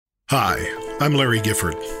Hi, I'm Larry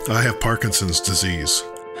Gifford. I have Parkinson's disease.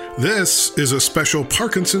 This is a special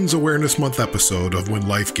Parkinson's Awareness Month episode of When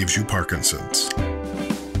Life Gives You Parkinson's.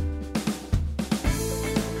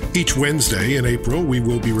 Each Wednesday in April, we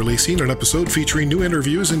will be releasing an episode featuring new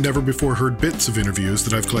interviews and never-before-heard bits of interviews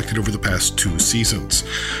that I've collected over the past 2 seasons.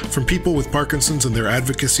 From people with Parkinson's and their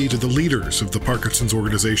advocacy to the leaders of the Parkinson's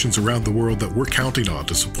organizations around the world that we're counting on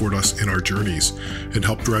to support us in our journeys and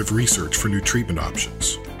help drive research for new treatment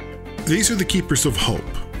options. These are the keepers of hope,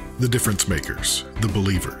 the difference makers, the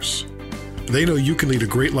believers. They know you can lead a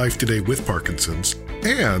great life today with Parkinson's,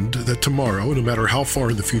 and that tomorrow, no matter how far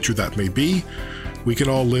in the future that may be, we can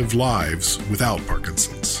all live lives without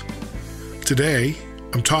Parkinson's. Today,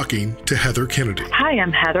 I'm talking to Heather Kennedy. Hi,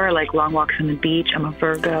 I'm Heather. I like long walks on the beach. I'm a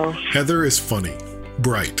Virgo. Heather is funny,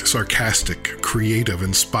 bright, sarcastic, creative,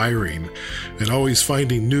 inspiring, and always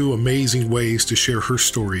finding new, amazing ways to share her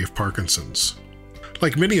story of Parkinson's.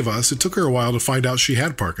 Like many of us, it took her a while to find out she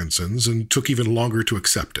had Parkinson's and took even longer to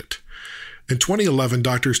accept it. In 2011,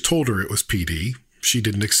 doctors told her it was PD. She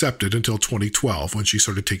didn't accept it until 2012 when she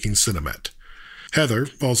started taking Sinemet. Heather,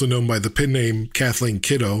 also known by the pen name Kathleen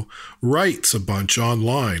Kiddo, writes a bunch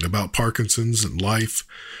online about Parkinson's and life.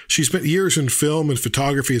 She spent years in film and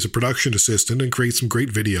photography as a production assistant and creates some great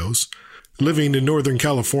videos. Living in Northern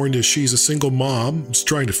California, she's a single mom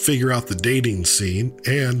trying to figure out the dating scene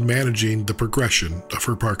and managing the progression of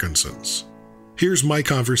her Parkinson's. Here's my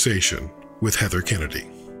conversation with Heather Kennedy.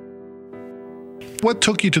 What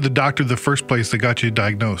took you to the doctor in the first place that got you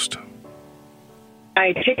diagnosed?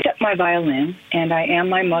 I picked up my violin, and I am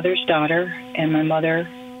my mother's daughter, and my mother,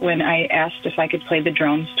 when I asked if I could play the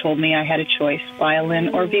drums, told me I had a choice,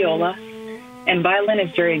 violin or viola. And violin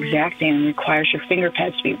is very exacting and requires your finger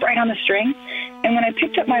pads to be right on the string. And when I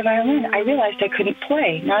picked up my violin, I realized I couldn't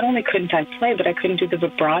play. Not only couldn't I play, but I couldn't do the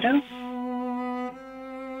vibrato.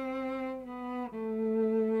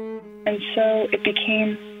 And so it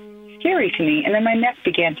became scary to me. And then my neck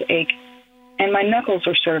began to ache, and my knuckles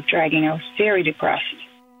were sort of dragging. I was very depressed.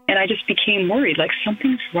 And I just became worried, like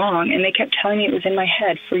something's wrong. And they kept telling me it was in my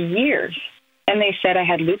head for years. And they said I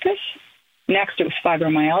had lupus. Next, it was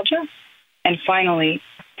fibromyalgia. And finally,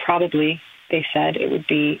 probably, they said it would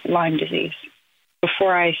be Lyme disease,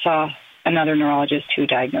 before I saw another neurologist who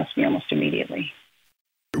diagnosed me almost immediately.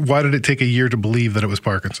 Why did it take a year to believe that it was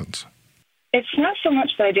Parkinson's? It's not so much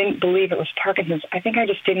that I didn't believe it was Parkinson's. I think I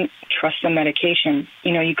just didn't trust the medication.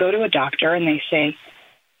 You know, you go to a doctor and they say,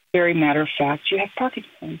 very matter of fact, you have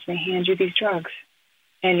Parkinson's. They hand you these drugs.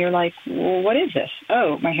 And you're like, well, what is this?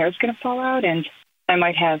 Oh, my hair's going to fall out and I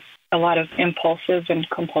might have a lot of impulsive and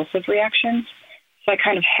compulsive reactions. So I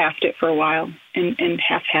kind of halved it for a while and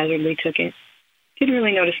haphazardly took it. Didn't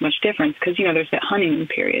really notice much difference because, you know, there's that honeymoon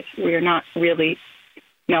period where you're not really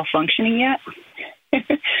malfunctioning yet.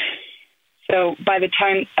 So by the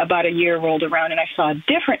time about a year rolled around and I saw a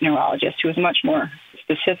different neurologist who was much more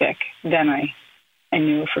specific, then I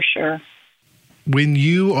knew for sure. When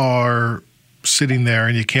you are sitting there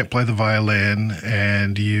and you can't play the violin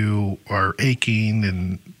and you are aching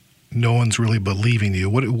and no one's really believing you,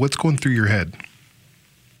 what's going through your head?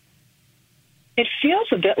 It feels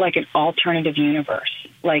a bit like an alternative universe.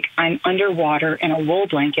 Like I'm underwater in a wool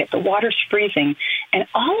blanket, the water's freezing, and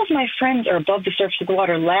all of my friends are above the surface of the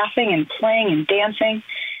water laughing and playing and dancing,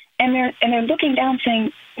 and they're looking down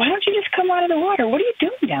saying, why don't you just come out of the water? What are you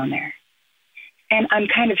doing down there? And I'm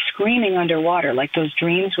kind of screaming underwater, like those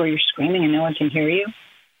dreams where you're screaming and no one can hear you.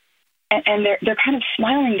 And they're kind of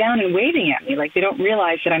smiling down and waving at me like they don't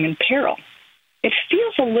realize that I'm in peril. It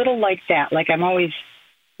feels a little like that, like I'm always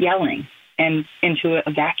yelling and into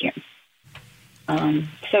a vacuum.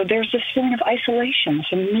 So there's this feeling of isolation, this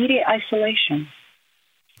immediate isolation.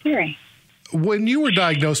 Scary. When you were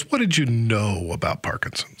diagnosed, what did you know about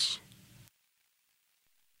Parkinson's?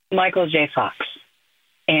 Michael J. Fox.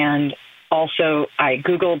 And also, I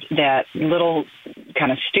Googled that little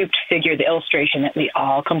kind of stooped figure, the illustration that we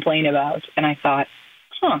all complain about, and I thought,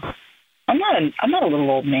 I'm not a little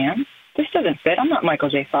old man. This doesn't fit. I'm not Michael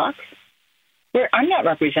J. Fox. I'm not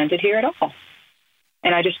represented here at all.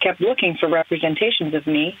 And I just kept looking for representations of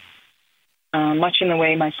me, much in the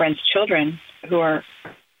way my friends' children who are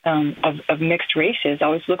of mixed races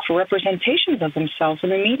always look for representations of themselves in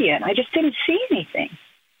the media, and I just didn't see anything.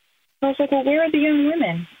 I was like, well, where are the young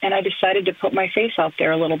women? And I decided to put my face out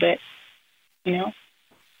there a little bit, you know.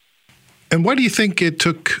 And why do you think it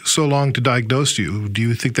took so long to diagnose you? Do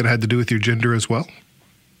you think that had to do with your gender as well?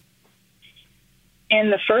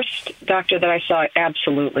 And the first doctor that I saw,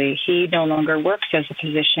 absolutely. He no longer works as a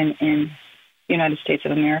physician in the United States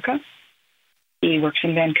of America. He works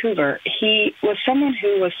in Vancouver. He was someone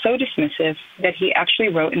who was so dismissive that he actually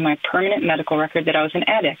wrote in my permanent medical record that I was an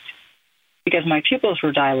addict because my pupils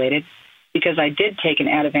were dilated, because I did take an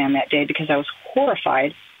Ativan that day because I was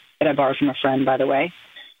horrified, that I borrowed from a friend, by the way,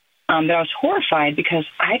 that I was horrified because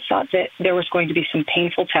I thought that there was going to be some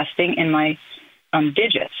painful testing in my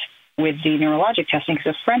digits with the neurologic testing,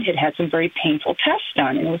 because a friend had had some very painful tests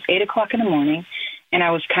done, and it was 8 o'clock in the morning, and I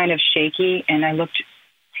was kind of shaky, and I looked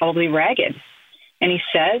probably ragged. And he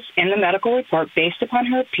says in the medical report, based upon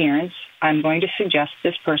her appearance, I'm going to suggest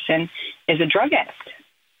this person is a drug addict,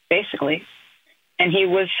 basically. And he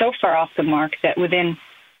was so far off the mark that within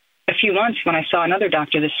a few months, when I saw another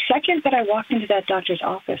doctor, the second that I walked into that doctor's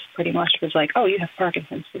office, pretty much was like, oh, you have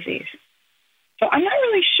Parkinson's disease. So I'm not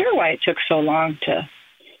really sure why it took so long to...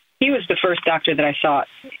 He was the first doctor that I saw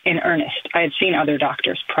in earnest. I had seen other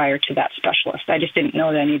doctors prior to that specialist. I just didn't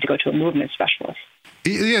know that I needed to go to a movement specialist.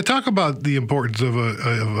 Yeah, talk about the importance of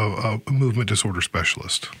a movement disorder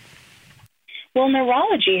specialist. Well,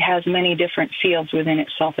 neurology has many different fields within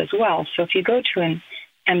itself as well. So if you go to an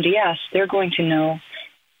MDS, they're going to know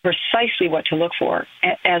precisely what to look for.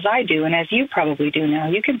 As I do, and as you probably do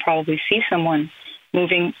now, you can probably see someone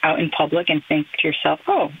moving out in public and think to yourself,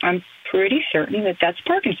 oh, I'm pretty certain that that's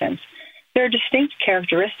Parkinson's. There are distinct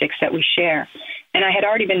characteristics that we share. And I had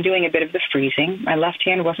already been doing a bit of the freezing. My left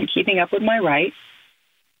hand wasn't keeping up with my right.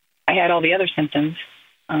 I had all the other symptoms,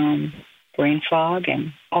 brain fog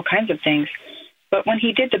and all kinds of things. But when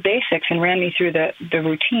he did the basics and ran me through the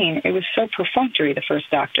routine, it was so perfunctory, the first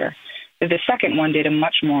doctor, that the second one did a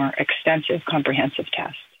much more extensive, comprehensive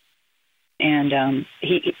test. And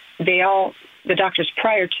the doctors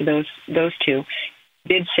prior to those two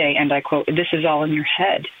did say, and I quote, "This is all in your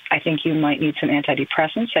head. I think you might need some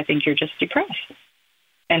antidepressants. I think you're just depressed."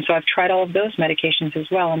 And so I've tried all of those medications as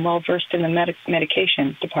well. I'm well-versed in the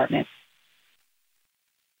medication department.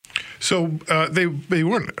 So they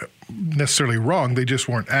weren't necessarily wrong. They just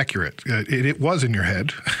weren't accurate. It was in your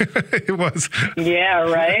head. It was. Yeah,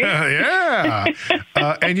 right?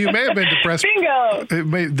 Yeah. And you may have been depressed.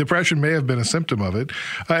 Bingo! Depression may have been a symptom of it.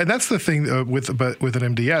 And that's the thing with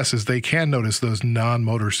an MDS is they can notice those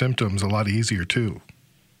non-motor symptoms a lot easier, too.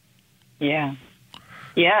 Yeah.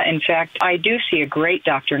 Yeah, in fact, I do see a great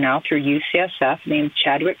doctor now through UCSF named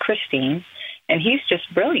Chadwick Christine, and he's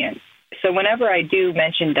just brilliant. So whenever I do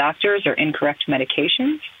mention doctors or incorrect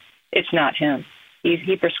medications, it's not him.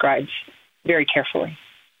 He prescribes very carefully.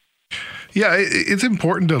 Yeah, it's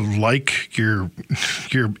important to like your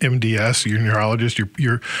MDS, your neurologist,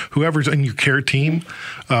 your whoever's in your care team.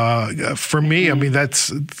 For me, I mean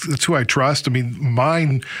that's who I trust. I mean,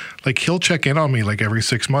 mine, like he'll check in on me like every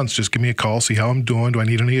 6 months. Just give me a call, see how I'm doing. Do I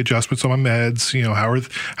need any adjustments on my meds? You know,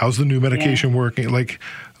 how's the new medication working? Like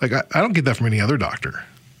I don't get that from any other doctor.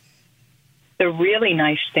 The really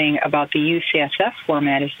nice thing about the UCSF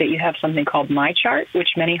format is that you have something called MyChart, which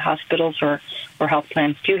many hospitals or health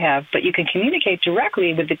plans do have, but you can communicate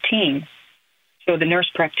directly with the team. So the nurse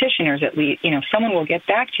practitioners, at least, someone will get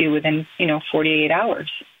back to you within, 48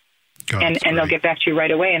 hours. God, and they'll get back to you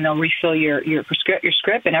right away, and they'll refill your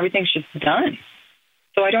script, and everything's just done.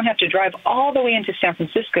 So I don't have to drive all the way into San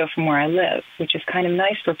Francisco from where I live, which is kind of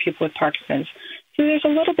nice for people with Parkinson's. So there's a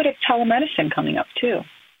little bit of telemedicine coming up, too.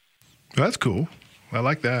 That's cool. I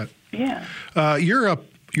like that. Yeah. You're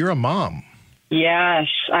a mom. Yes.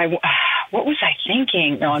 What was I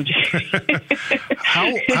thinking? No, I'm just.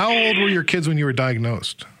 How old were your kids when you were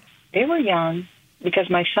diagnosed? They were young because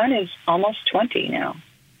my son is almost 20 now,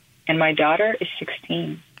 and my daughter is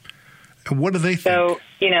 16. And what do they think? So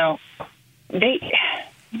I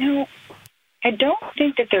don't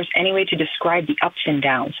think that there's any way to describe the ups and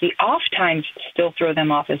downs. The off times still throw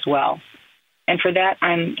them off as well. And for that,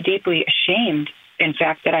 I'm deeply ashamed, in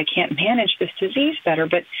fact, that I can't manage this disease better.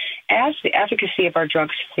 But as the efficacy of our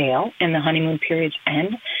drugs fail and the honeymoon periods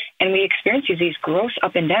end, and we experience these gross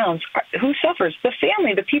up and downs, who suffers? The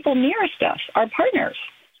family, the people nearest us, our partners.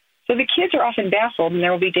 So the kids are often baffled, and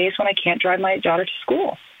there will be days when I can't drive my daughter to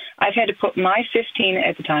school. I've had to put my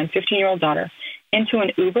 15-year-old daughter into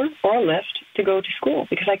an Uber or a Lyft to go to school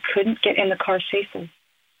because I couldn't get in the car safely.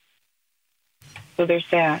 So there's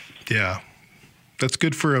that. Yeah. That's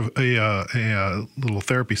good for a little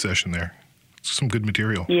therapy session there. Some good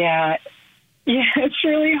material. Yeah, it's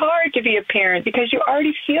really hard to be a parent because you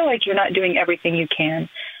already feel like you're not doing everything you can.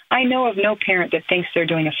 I know of no parent that thinks they're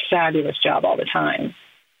doing a fabulous job all the time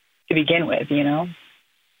to begin with,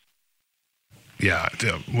 Yeah,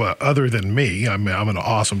 well, other than me, I'm an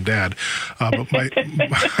awesome dad. But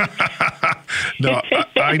no,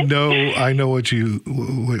 I know what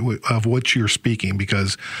you're speaking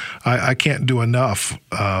because I can't do enough.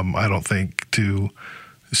 I don't think to,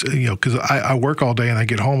 because I work all day and I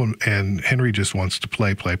get home and Henry just wants to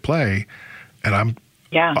play. And I'm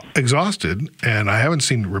exhausted, and I haven't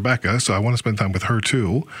seen Rebecca, so I want to spend time with her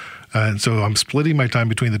too. And so I'm splitting my time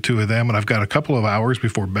between the two of them, and I've got a couple of hours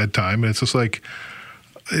before bedtime, and it's just like,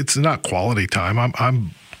 it's not quality time.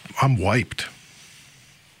 I'm wiped.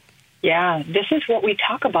 Yeah, this is what we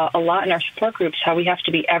talk about a lot in our support groups, how we have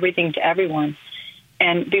to be everything to everyone.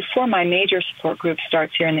 And before my major support group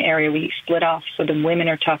starts here in the area, we split off. So the women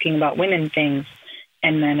are talking about women things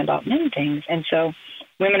and men about men things. And so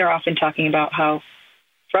women are often talking about how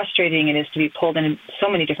frustrating it is to be pulled in so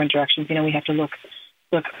many different directions. We have to look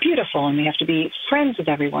beautiful, and we have to be friends with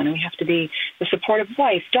everyone, and we have to be the supportive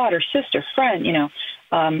wife, daughter, sister, friend. We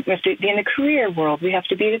have to be in the career world. We have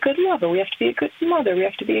to be a good lover. We have to be a good mother. We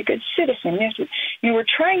have to be a good citizen. We have to, we're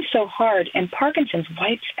trying so hard, and Parkinson's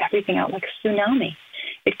wipes everything out like a tsunami.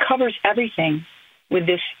 It covers everything with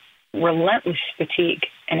this relentless fatigue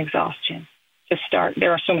and exhaustion. To start,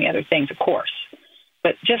 there are so many other things, of course,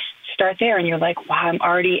 but just start there, and you're like, wow, I'm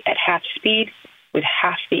already at half speed with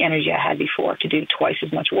half the energy I had before to do twice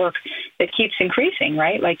as much work. That keeps increasing,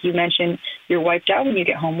 right? Like you mentioned, you're wiped out when you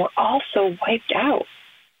get home. We're also wiped out.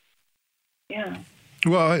 Yeah.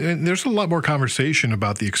 Well, and there's a lot more conversation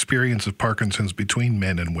about the experience of Parkinson's between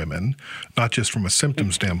men and women, not just from a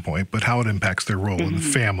symptom standpoint, but how it impacts their role in the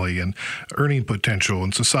family and earning potential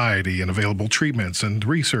in society and available treatments and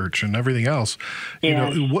research and everything else.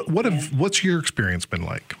 Yes. What's your experience been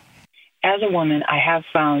like? As a woman, I have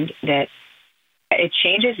found that it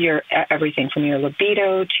changes your everything from your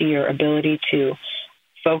libido to your ability to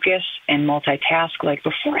focus and multitask. Like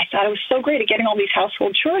before, I thought it was so great at getting all these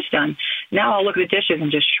household chores done. Now I'll look at the dishes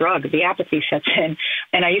and just shrug. The apathy sets in,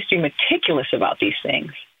 and I used to be meticulous about these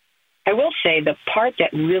things. I will say the part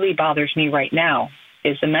that really bothers me right now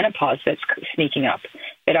is the menopause that's sneaking up,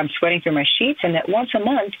 that I'm sweating through my sheets, and that once a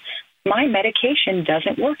month, my medication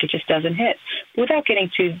doesn't work. It just doesn't hit. Without getting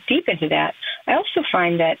too deep into that, I also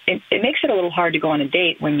find that it makes it a little hard to go on a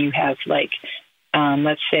date when you have, like,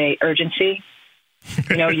 let's say, urgency,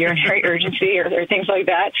 urinary urgency or things like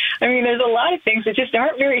that. I mean, there's a lot of things that just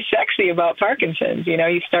aren't very sexy about Parkinson's.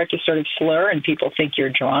 You start to sort of slur and people think you're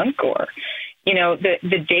drunk, or,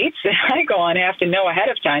 the dates that I go on, I have to know ahead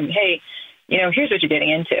of time, hey, here's what you're getting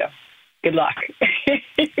into. Good luck.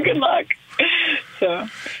 Good luck. So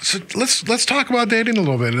let's talk about dating a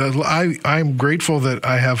little bit. I'm grateful that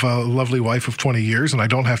I have a lovely wife of 20 years and I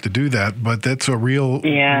don't have to do that, but that's a real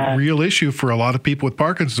issue for a lot of people with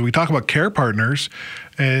Parkinson's. We talk about care partners,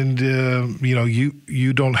 and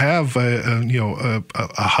you don't have a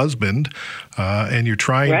husband, and you're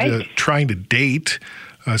trying to date.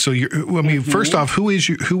 First off,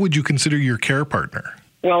 who would you consider your care partner?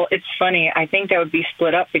 Well, it's funny. I think that would be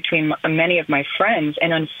split up between many of my friends.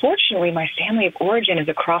 And unfortunately, my family of origin is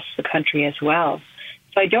across the country as well.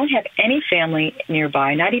 So I don't have any family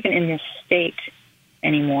nearby, not even in this state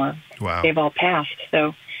anymore. Wow. They've all passed.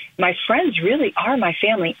 So my friends really are my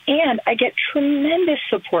family. And I get tremendous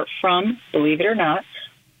support from, believe it or not,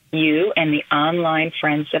 you and the online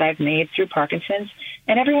friends that I've made through Parkinson's,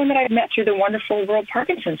 and everyone that I've met through the wonderful World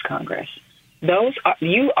Parkinson's Congress.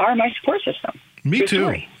 You are my support system. Me too.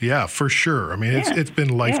 Story. Yeah, for sure. I mean, it's been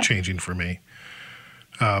life-changing for me.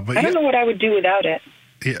 But I don't know what I would do without it.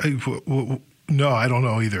 Yeah, no, I don't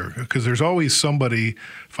know either. Because there's always somebody,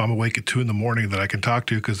 if I'm awake at 2 a.m, that I can talk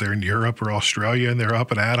to because they're in Europe or Australia and they're up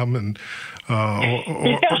and at 'em, and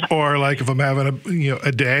or like if I'm having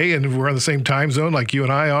a day and we're on the same time zone like you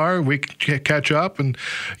and I are, we can catch up, and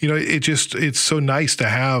it's so nice to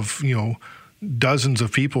have dozens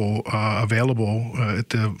of people available at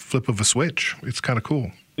the flip of a switch. It's kind of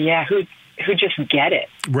cool. Yeah, who just get it.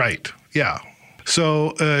 Right. Yeah.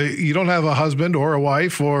 So you don't have a husband or a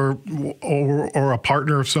wife or a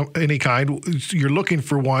partner of any kind. You're looking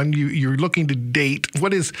for one. You're looking to date.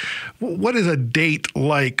 What is a date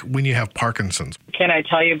like when you have Parkinson's? Can I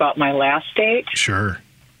tell you about my last date? Sure.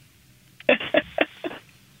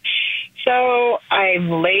 So I'm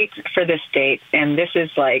late for this date, and this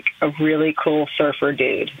is like a really cool surfer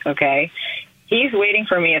dude, okay? He's waiting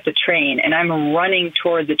for me at the train, and I'm running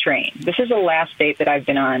toward the train. This is the last date that I've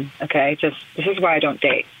been on, okay? This is why I don't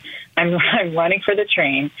date. I'm running for the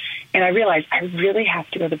train, and I realize I really have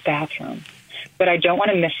to go to the bathroom, but I don't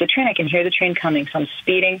want to miss the train. I can hear the train coming, so I'm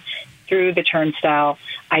speeding through the turnstile.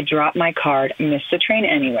 I drop my card, miss the train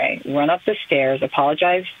anyway, run up the stairs,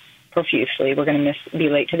 apologize profusely. We're going to be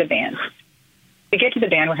late to the band. We get to the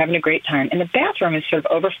band. We're having a great time. And the bathroom is sort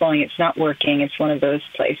of overflowing. It's not working. It's one of those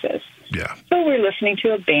places. Yeah. So we're listening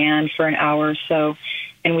to a band for an hour or so.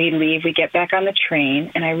 And we leave, we get back on the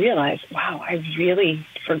train, and I realize, wow, I really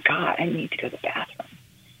forgot I need to go to the bathroom.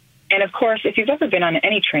 And of course, if you've ever been on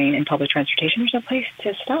any train in public transportation, there's no place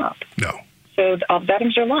to stop. No. So all the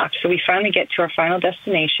bathrooms are locked. So we finally get to our final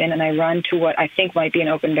destination, and I run to what I think might be an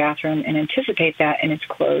open bathroom and anticipate that, and it's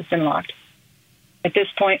closed and locked. At this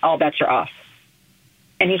point, all bets are off.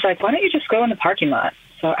 And he's like, why don't you just go in the parking lot?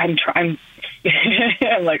 So I'm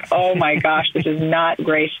I'm like, oh my gosh, this is not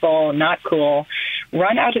graceful, not cool.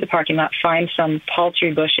 Run out to the parking lot, find some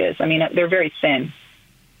paltry bushes. I mean, they're very thin.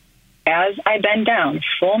 As I bend down,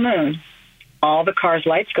 full moon, all the cars'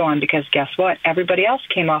 lights go on because guess what? Everybody else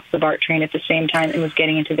came off the BART train at the same time and was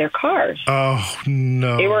getting into their cars. Oh,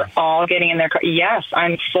 no. They were all getting in their cars. Yes,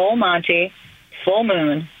 I'm full Monty, full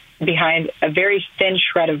moon, behind a very thin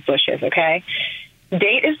shred of bushes, okay?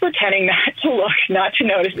 Date is pretending not to look, not to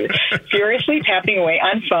notice, furiously tapping away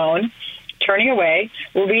on phone, turning away,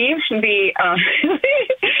 leaves the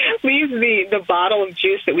bottle of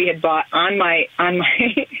juice that we had bought on my on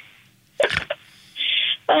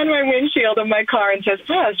my windshield of my car and says,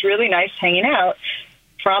 oh, it's really nice hanging out.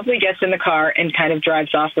 Promptly gets in the car and kind of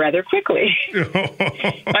drives off rather quickly.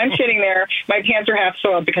 I'm sitting there. My pants are half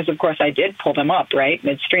soiled because, of course, I did pull them up, right?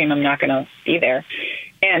 Midstream. I'm not going to be there.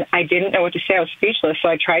 And I didn't know what to say. I was speechless. So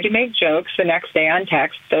I tried to make jokes the next day on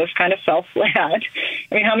text. Those kind of fell flat.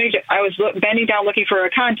 I mean, I was bending down looking for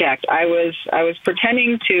a contact. I was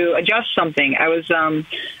pretending to adjust something. I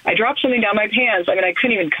dropped something down my pants. I mean, I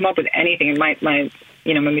couldn't even come up with anything. My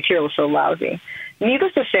material was so lousy.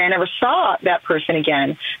 Needless to say, I never saw that person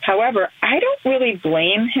again. However, I don't really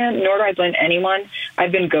blame him, nor do I blame anyone.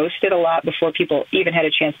 I've been ghosted a lot before people even had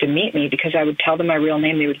a chance to meet me because I would tell them my real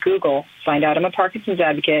name. They would Google, find out I'm a Parkinson's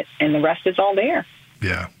advocate, and the rest is all there.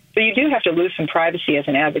 Yeah. So you do have to lose some privacy as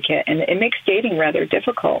an advocate, and it makes dating rather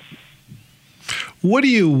difficult.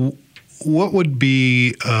 What would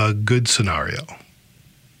be a good scenario?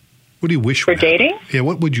 What do you wish would happen? For dating? Yeah,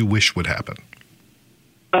 what would you wish would happen?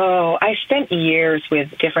 Oh, I spent years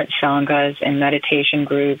with different sanghas and meditation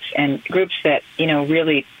groups and groups that,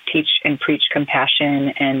 really teach and preach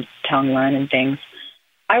compassion and Tonglen and things.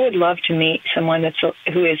 I would love to meet someone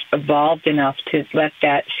who is evolved enough to let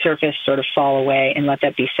that surface sort of fall away and let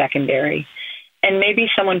that be secondary. And maybe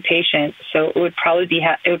someone patient. So it would probably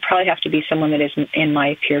have to be someone that is in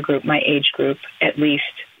my peer group, my age group, at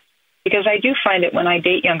least. Because I do find that when I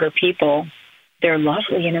date younger people, they're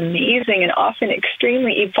lovely and amazing and often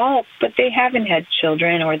extremely evolved, but they haven't had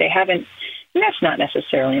children or they haven't, and that's not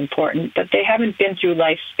necessarily important, but they haven't been through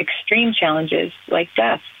life's extreme challenges like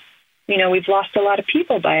death. We've lost a lot of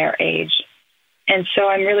people by our age. And so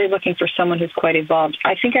I'm really looking for someone who's quite evolved.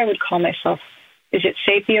 I think I would call myself, is it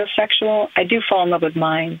sapiosexual? I do fall in love with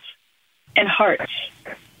minds and hearts.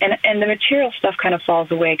 And the material stuff kind of falls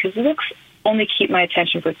away because looks only keep my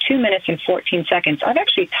attention for 2 minutes and 14 seconds. I've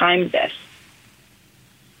actually timed this.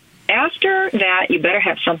 After that, you better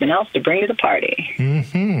have something else to bring to the party.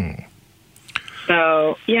 Mm-hmm.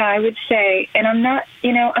 So, yeah, I would say, and I'm not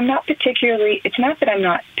particularly, it's not that I'm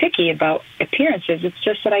not picky about appearances, it's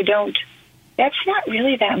just that that's not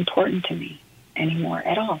really that important to me anymore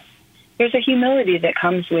at all. There's a humility that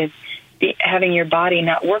comes with having your body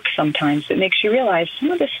not work sometimes that makes you realize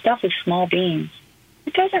some of this stuff is small beans.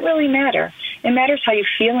 It doesn't really matter. It matters how you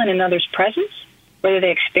feel in another's presence, whether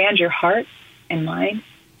they expand your heart and mind,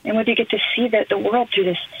 and whether you get to see the world through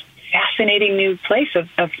this fascinating new place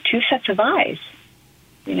of two sets of eyes,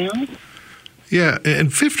 Yeah, and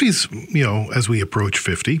 50s, as we approach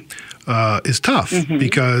 50, is tough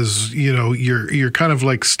because, you're kind of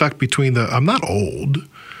like stuck between I'm not old,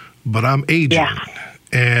 but I'm aging. Yeah.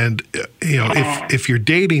 And, if you're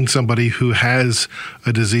dating somebody who has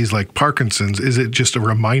a disease like Parkinson's, is it just a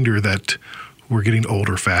reminder that we're getting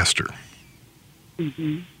older faster?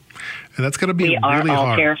 Mm-hmm. And that's going to be really hard. We are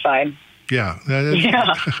all terrified. Yeah.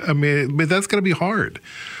 I mean, but that's going to be hard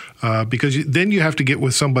because then you have to get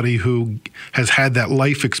with somebody who has had that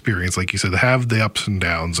life experience, like you said, have the ups and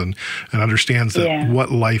downs and understands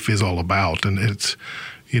what life is all about. And it's,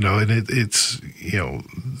 the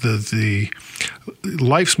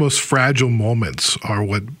life's most fragile moments are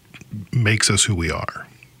what makes us who we are.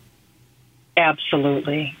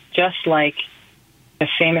 Absolutely. Just like a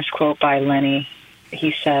famous quote by Lenny,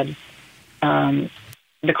 he said,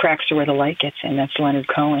 the cracks are where the light gets in. That's Leonard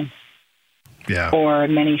Cohen. Yeah. Or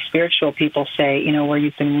many spiritual people say, where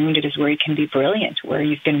you've been wounded is where you can be brilliant. Where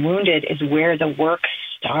you've been wounded is where the work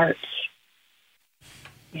starts.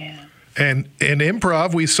 Yeah. And in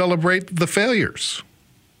improv, we celebrate the failures.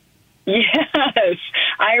 Yes.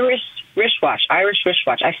 Irish wristwatch. I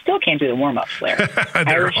still can't do the warm-ups, Larry. They're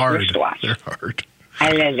Irish hard. wristwatch. They're hard.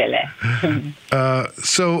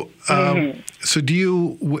 So do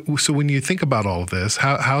you? So when you think about all of this,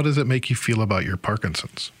 how does it make you feel about your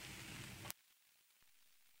Parkinson's?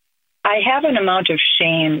 I have an amount of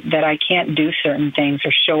shame that I can't do certain things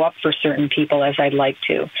or show up for certain people as I'd like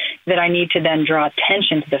to, that I need to then draw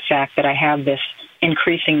attention to the fact that I have this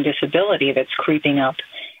increasing disability that's creeping up.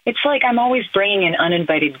 It's like I'm always bringing an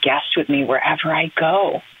uninvited guest with me wherever I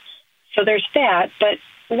go. So there's that, but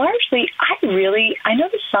largely, I know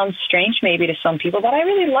this sounds strange maybe to some people, but I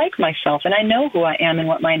really like myself, and I know who I am and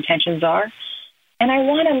what my intentions are. And I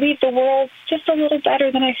want to leave the world just a little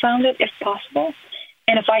better than I found it, if possible.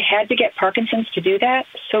 And if I had to get Parkinson's to do that,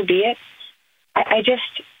 so be it. I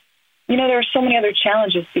just, there are so many other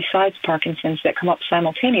challenges besides Parkinson's that come up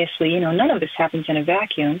simultaneously. None of this happens in a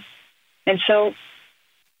vacuum. And so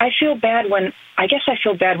I feel bad when I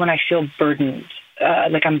feel burdened,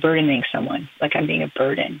 like I'm burdening someone, like I'm being a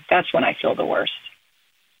burden. That's when I feel the worst.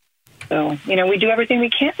 So, we do everything we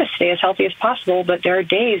can to stay as healthy as possible, but there are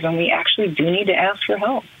days when we actually do need to ask for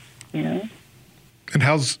help, And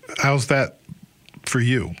how's that for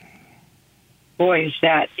you? Boy, is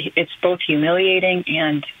that it's both humiliating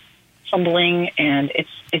and humbling, and it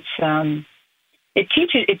does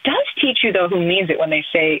teach you though who means it when they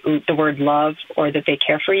say the word love or that they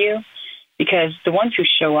care for you, because the ones who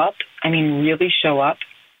show up, really show up,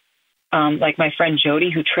 like my friend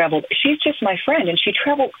Jody, who traveled. She's just my friend, and she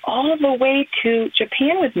traveled all the way to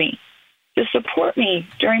Japan with me to support me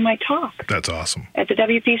during my talk. That's awesome. At the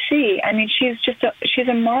WPC. She's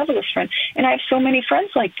a marvelous friend. And I have so many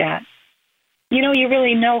friends like that. You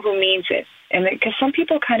really know who means it. And because some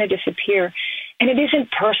people kind of disappear, and it isn't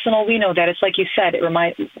personal. We know that. It's like you said,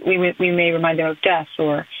 we may remind them of death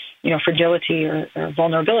or, fragility or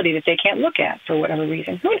vulnerability that they can't look at for whatever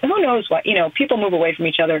reason. Who knows what? People move away from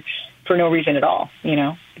each other for no reason at all.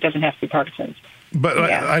 It doesn't have to be Parkinson's. But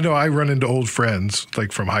yeah. I know I run into old friends,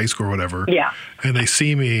 like from high school or whatever. Yeah. And they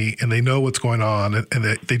see me and they know what's going on, and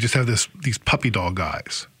they just have these puppy dog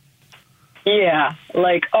eyes. Yeah.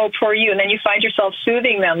 Like, oh, poor you. And then you find yourself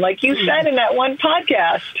soothing them, like you said in that one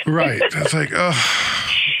podcast. Right. It's like,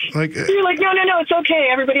 you're like, no, it's okay.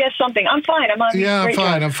 Everybody has something. I'm fine.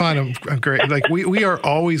 I'm fine. I'm great. Like we are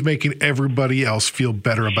always making everybody else feel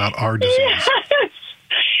better about our disease.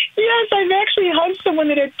 Yes, I've actually hugged someone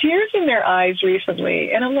that had tears in their eyes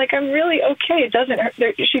recently. And I'm like, I'm really okay. It doesn't hurt.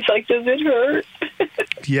 She's like, does it hurt?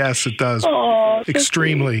 Yes, it does. Oh,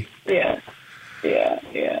 extremely. Yeah.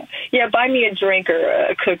 Yeah, buy me a drink or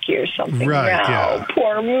a cookie or something. Right, yeah.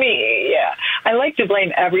 Poor me. Yeah. I like to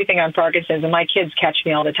blame everything on Parkinson's, and my kids catch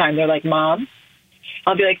me all the time. They're like, Mom.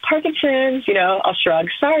 I'll be like, Parkinson's, I'll shrug.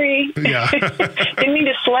 Sorry. Yeah. Didn't mean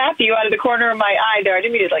to slap you out of the corner of my eye there. I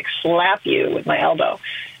didn't mean to, slap you with my elbow.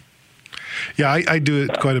 Yeah, I do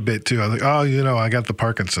it quite a bit, too. I'm like, I got the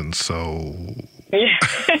Parkinson's, so... Yeah,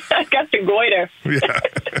 I got the goiter. Yeah.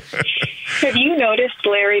 Have you noticed,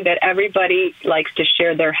 Larry, that everybody likes to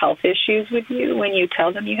share their health issues with you when you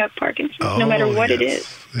tell them you have Parkinson's, no matter what it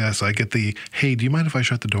is? Yes, I get the, hey, do you mind if I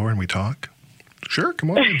shut the door and we talk? Sure,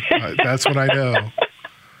 come on. That's what I know.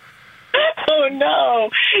 Oh, no.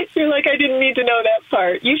 You're like, I didn't need to know that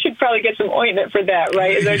part. You should probably get some ointment for that,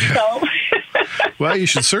 right? Is that so? Well, you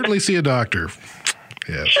should certainly see a doctor.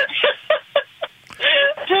 Yes.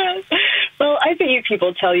 Well, I think you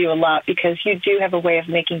people tell you a lot because you do have a way of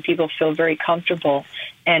making people feel very comfortable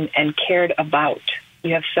and cared about.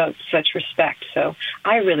 You have such respect. So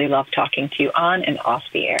I really love talking to you on and off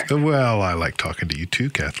the air. Well, I like talking to you too,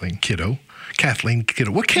 Kathleen Kiddo.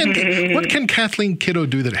 What can Kathleen Kiddo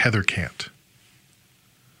do that Heather can't?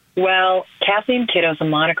 Well, Kathleen Kiddo is a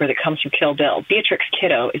moniker that comes from Kill Bill. Beatrix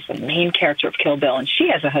Kiddo is the main character of Kill Bill, and she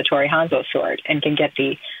has a Hattori Hanzo sword and can get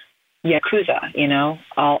the Yakuza,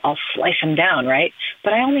 I'll slice him down, right?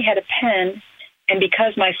 But I only had a pen, and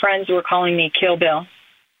because my friends were calling me Kill Bill,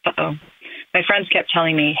 my friends kept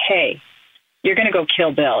telling me, hey, you're going to go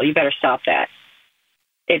kill Bill. You better stop that.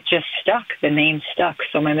 It just stuck. The name stuck.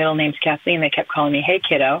 So my middle name's Kathleen. They kept calling me, hey,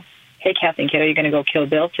 kiddo. Hey, Kathleen Kiddo, you're going to go kill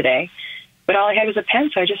Bill today. But all I had was a pen,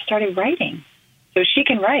 so I just started writing. So she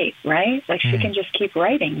can write, right? Like she can just keep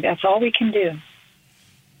writing. That's all we can do.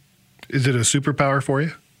 Is it a superpower for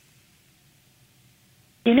you?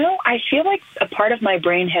 I feel like a part of my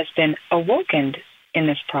brain has been awakened in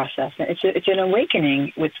this process. It's an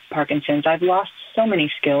awakening with Parkinson's. I've lost so many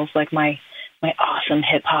skills, like my awesome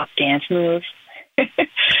hip-hop dance moves.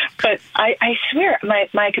 But I swear,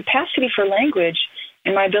 my capacity for language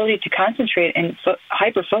and my ability to concentrate and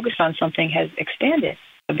hyper-focus on something has expanded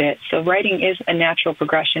a bit. So writing is a natural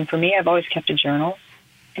progression for me. I've always kept a journal,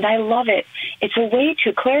 and I love it. It's a way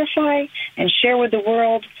to clarify and share with the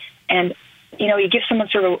world and you give someone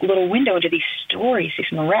sort of a little window into these stories,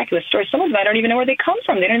 these miraculous stories. Some of them I don't even know where they come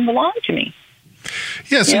from. They don't even belong to me.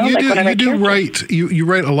 Yeah, so you do write. You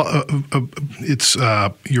write a lot. It's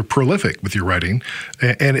you're prolific with your writing,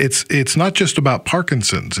 and it's not just about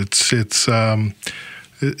Parkinson's. It's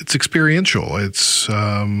experiential. It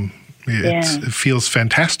feels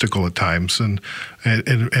fantastical at times, and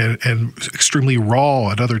extremely raw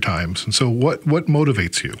at other times. And so, what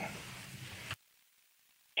motivates you?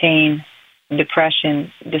 Pain,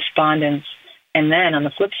 depression, despondence, and then on the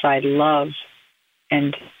flip side, love,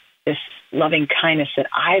 and this loving kindness that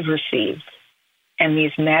I've received, and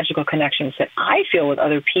these magical connections that I feel with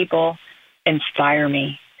other people inspire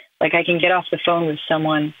me. Like I can get off the phone with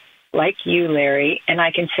someone like you, Larry, and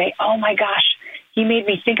I can say, oh my gosh, he made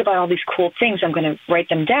me think about all these cool things. I'm going to write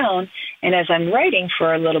them down. And as I'm writing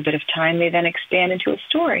for a little bit of time, they then expand into a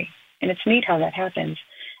story. And it's neat how that happens.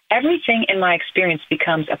 Everything in my experience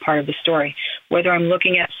becomes a part of the story, whether I'm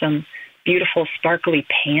looking at some beautiful, sparkly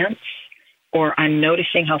pants, or I'm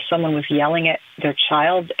noticing how someone was yelling at their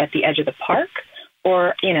child at the edge of the park,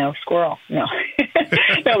 or, squirrel. No.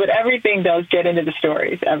 No, but everything does get into the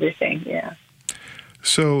stories. Everything, yeah.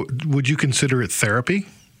 So would you consider it therapy?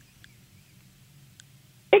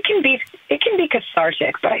 It can be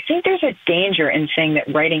cathartic, but I think there's a danger in saying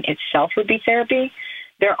that writing itself would be therapy.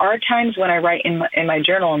 There are times when I write in my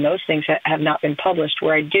journal, and those things have not been published,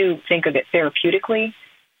 where I do think of it therapeutically.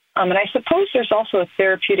 And I suppose there's also a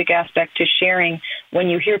therapeutic aspect to sharing when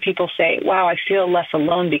you hear people say, wow, I feel less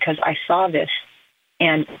alone because I saw this,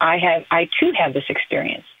 and I too have this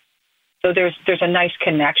experience. So there's a nice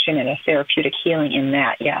connection and a therapeutic healing in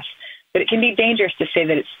that, yes. But it can be dangerous to say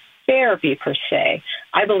that it's therapy per se.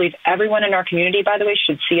 I believe everyone in our community, by the way,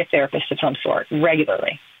 should see a therapist of some sort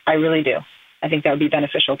regularly. I really do. I think that would be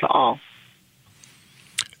beneficial to all.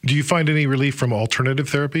 Do you find any relief from alternative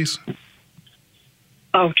therapies?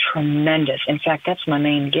 Oh, tremendous. In fact, that's my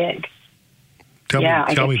main gig. Tell me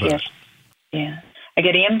about it. Yeah. I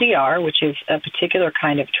get EMDR, which is a particular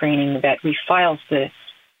kind of training that refiles the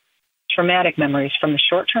traumatic memories from the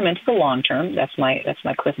short term into the long term. That's my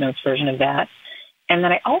Cliff Notes version of that. And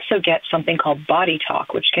then I also get something called Body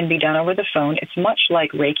Talk, which can be done over the phone. It's much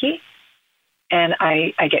like Reiki. And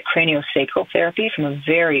I get craniosacral therapy from a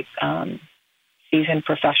very seasoned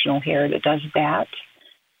professional here that does that.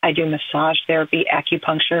 I do massage therapy,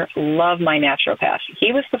 acupuncture, love my naturopath.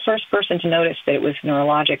 He was the first person to notice that it was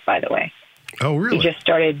neurologic, by the way. Oh, really? He just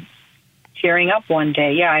started tearing up one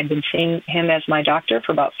day. Yeah, I'd been seeing him as my doctor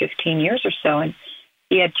for about 15 years or so, and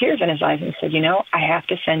he had tears in his eyes and said, I have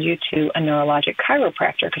to send you to a neurologic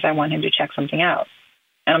chiropractor because I want him to check something out.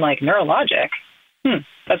 And I'm like, neurologic?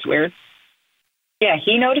 That's weird. Yeah,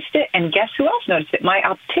 he noticed it, and guess who else noticed it? My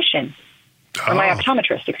optician, or my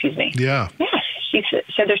optometrist, excuse me. Yeah. Yes, she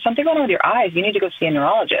said, there's something going on with your eyes. You need to go see a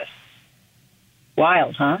neurologist.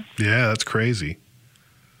 Wild, huh? Yeah, that's crazy.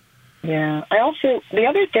 Yeah. The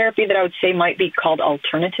other therapy that I would say might be called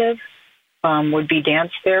alternative would be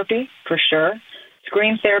dance therapy, for sure.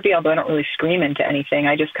 Scream therapy, although I don't really scream into anything.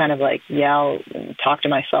 I just kind of like yell and talk to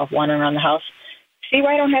myself wandering around the house. See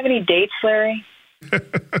why I don't have any dates, Larry?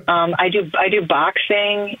 I do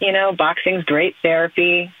boxing. Boxing's great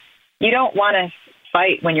therapy. You don't want to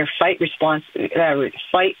fight when your fight response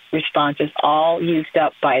is all used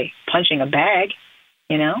up by punching a bag.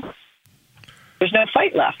 There's no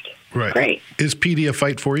fight left. Right. Great. Is PD a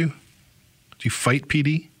fight for you? Do you fight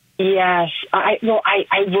PD? Yes. I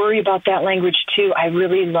worry about that language too. I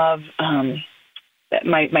really love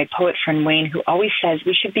my poet friend Wayne, who always says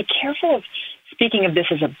we should be careful of speaking of this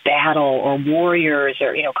as a battle or warriors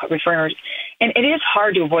or, referring. And it is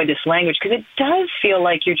hard to avoid this language because it does feel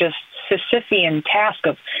like you're just Sisyphean task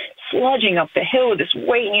of sludging up the hill with this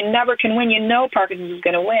weight, and you never can win. Parkinson's is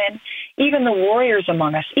going to win. Even the warriors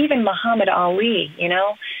among us, even Muhammad Ali,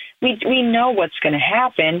 we know what's going to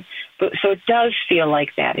happen. But so it does feel like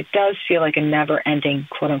that. It does feel like a never-ending,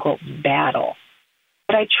 quote-unquote, battle.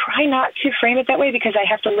 But I try not to frame it that way because I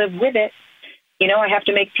have to live with it. I have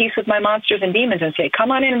to make peace with my monsters and demons and say,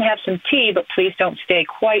 come on in and have some tea, but please don't stay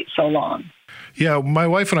quite so long. Yeah, my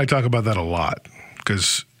wife and I talk about that a lot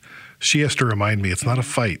because she has to remind me it's not a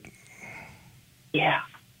fight. Yeah.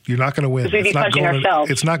 You're not going to win. We'd be punching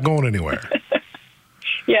ourselves. It's not going anywhere.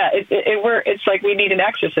 Yeah, it's like we need an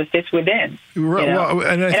exorcist. It's within. Right. Well,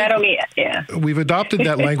 and I don't mean, yeah. We've adopted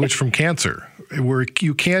that language from cancer, where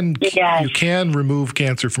you can remove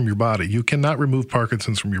cancer from your body. You cannot remove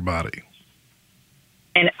Parkinson's from your body.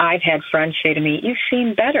 And I've had friends say to me, you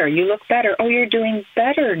seem better. You look better. Oh, you're doing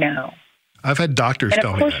better now. I've had doctors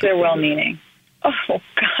tell me that. And of course they're well-meaning. Oh,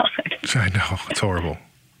 God. I know. It's horrible.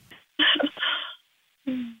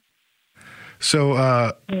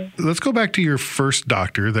 So let's go back to your first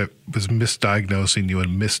doctor that was misdiagnosing you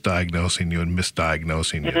and misdiagnosing you and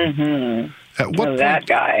misdiagnosing you. Mm-hmm. That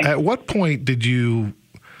guy. At what point did you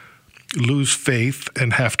lose faith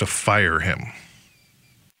and have to fire him?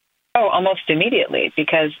 Oh, almost immediately,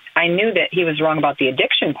 because I knew that he was wrong about the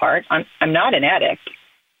addiction part. I'm not an addict,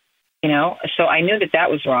 so I knew that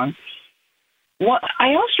was wrong. Well,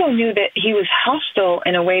 I also knew that he was hostile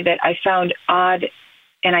in a way that I found odd,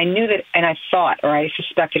 and I knew that, and I thought, or I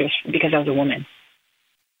suspected it was because I was a woman.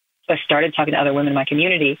 So I started talking to other women in my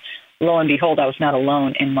community. Lo and behold, I was not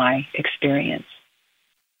alone in my experience.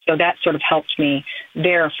 So that sort of helped me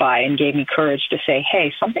verify and gave me courage to say,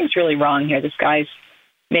 hey, something's really wrong here. This guy's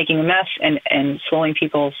making a mess and swallowing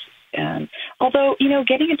people's, although,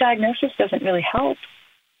 getting a diagnosis doesn't really help.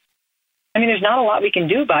 I mean, there's not a lot we can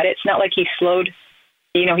do about it. It's not like he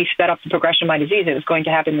sped up the progression of my disease. It was going to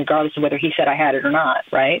happen regardless of whether he said I had it or not,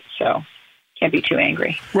 right? So can't be too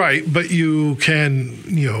angry. Right, but you can,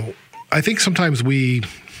 I think sometimes we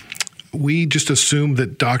just assume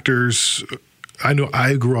that doctors... I know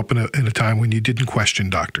I grew up in a time when you didn't question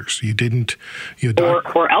doctors. You didn't,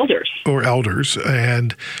 or elders. Or elders.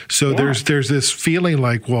 And so there's this feeling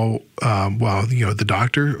like, the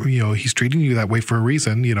doctor, he's treating you that way for a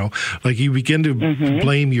reason, like you begin to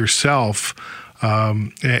blame yourself.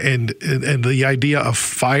 And the idea of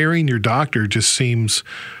firing your doctor just seems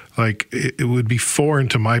like it would be foreign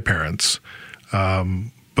to my parents.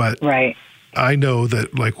 But right. I know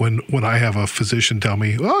that like when I have a physician tell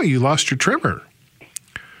me, oh, you lost your trimmer.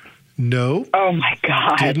 No. Oh, my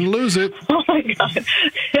God. Didn't lose it. Oh, my God.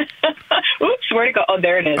 Oops, where'd it go? Oh,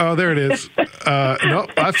 there it is. Oh, there it is. No,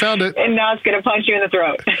 I found it. And now it's going to punch you in the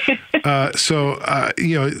throat. So,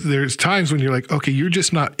 there's times when you're like, okay, you're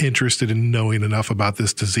just not interested in knowing enough about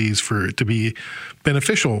this disease for it to be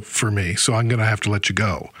beneficial for me. So I'm going to have to let you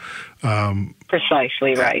go.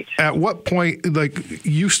 Precisely right. At what point, like,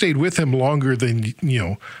 you stayed with him longer than,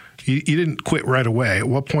 you didn't quit right away. At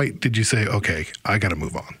what point did you say, okay, I got to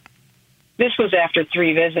move on? This was after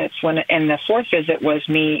 3 visits, and the 4th visit was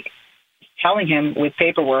me telling him with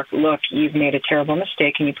paperwork, look, you've made a terrible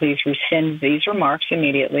mistake. Can you please rescind these remarks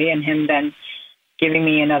immediately? And him then giving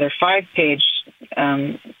me another 5-page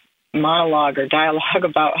monologue or dialogue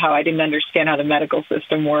about how I didn't understand how the medical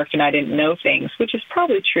system worked and I didn't know things, which is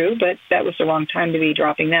probably true, but that was the wrong time to be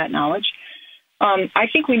dropping that knowledge. I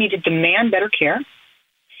think we need to demand better care.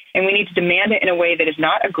 And we need to demand it in a way that is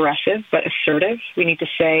not aggressive, but assertive. We need to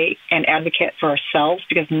say and advocate for ourselves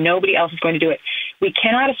because nobody else is going to do it. We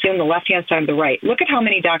cannot assume the left-hand side of the right. Look at how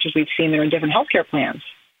many doctors we've seen that are in different healthcare plans.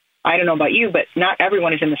 I don't know about you, but not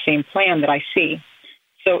everyone is in the same plan that I see.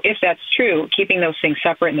 So if that's true, keeping those things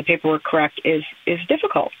separate and the paperwork correct is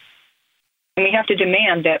difficult. And we have to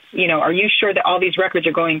demand that, are you sure that all these records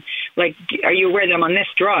are going, like, are you aware that I'm on this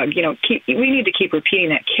drug? We need to keep repeating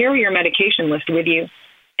that. Carry your medication list with you.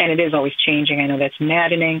 And it is always changing. I know that's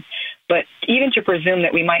maddening, but even to presume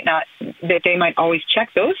that that they might always check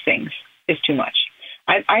those things is too much.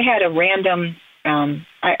 I had a random,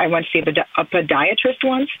 I went to see a podiatrist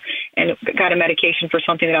once and got a medication for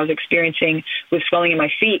something that I was experiencing with swelling in my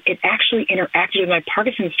feet. It actually interacted with my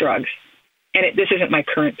Parkinson's drugs. And this isn't my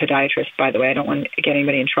current podiatrist, by the way. I don't want to get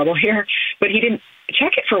anybody in trouble here, but he didn't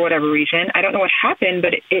check it for whatever reason. I don't know what happened,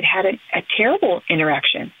 but it had a terrible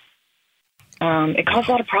interaction. It caused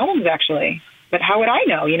a lot of problems, actually. But how would I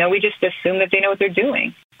know? We just assume that they know what they're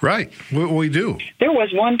doing. Right. We do. There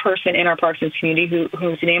was one person in our Parkinson's community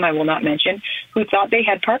whose name I will not mention, who thought they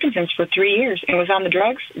had Parkinson's for 3 years and was on the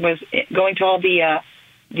drugs, was going to all the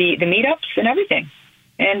meetups and everything.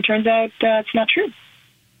 And turns out it's not true.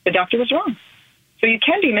 The doctor was wrong. So you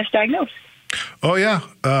can be misdiagnosed. Oh, yeah.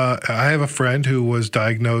 I have a friend who was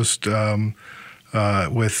diagnosed with,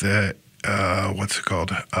 what's it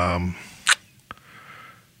called?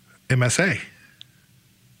 MSA.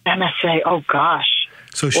 MSA. Oh, gosh.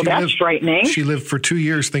 So that's frightening. She lived for 2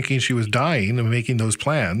 years thinking she was dying and making those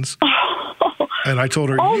plans. And I told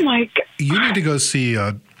her, my God. You need to go see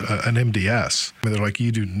an MDS. And they're like,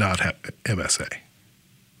 you do not have MSA.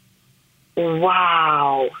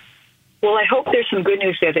 Wow. Well, I hope there's some good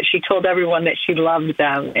news there that she told everyone that she loved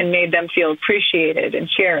them and made them feel appreciated and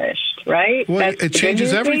cherished, right? Well, it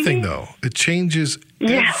changes everything, though. It changes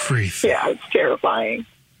everything. Yeah, it's terrifying.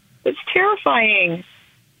 It's terrifying.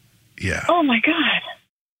 Yeah. Oh, my God.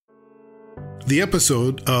 The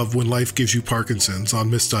episode of When Life Gives You Parkinson's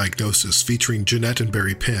on Misdiagnosis featuring Jeanette and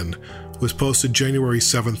Barry Pinn was posted January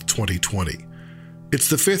 7th, 2020. It's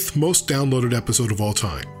the 5th most downloaded episode of all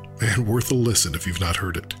time and worth a listen if you've not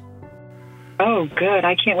heard it. Oh, good.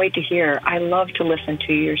 I can't wait to hear. I love to listen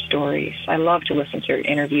to your stories. I love to listen to your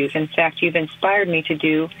interviews. In fact, you've inspired me to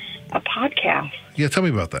do a podcast. Yeah, tell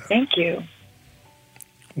me about that. Thank you.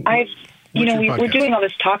 We're doing all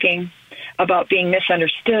this talking about being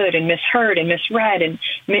misunderstood and misheard and misread, and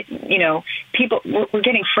people, we're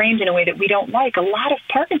getting framed in a way that we don't like. A lot of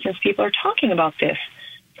Parkinson's people are talking about this.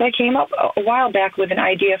 So I came up a while back with an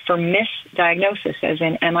idea for misdiagnosis, as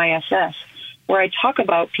in MISS, where I talk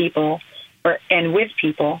about people and with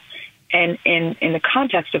people and in the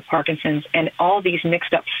context of Parkinson's and all these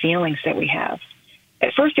mixed up feelings that we have.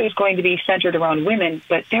 At first it was going to be centered around women,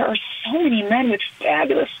 but there are so many men with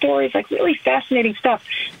fabulous stories, like really fascinating stuff,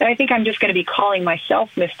 that I think I'm just going to be calling myself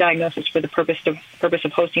Misdiagnosis for the purpose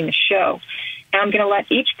of hosting the show. And I'm going to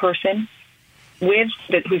let each person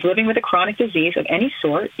who's living with a chronic disease of any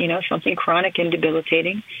sort, something chronic and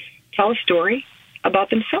debilitating, tell a story about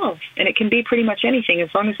themselves. And it can be pretty much anything, as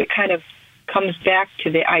long as it kind of comes back to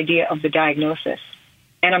the idea of the diagnosis.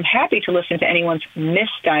 And I'm happy to listen to anyone's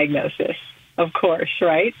misdiagnosis, of course,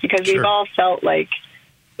 right? Because We've all felt like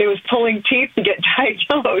it was pulling teeth to get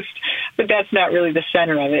diagnosed, but that's not really the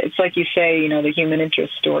center of it. It's like you say, the human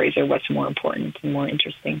interest stories are what's more important and more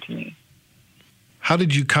interesting to me. How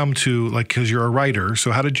did you come to, because you're a writer,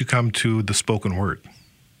 so how did you come to the spoken word?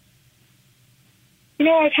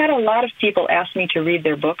 I've had a lot of people ask me to read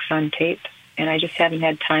their books on tape, and I just haven't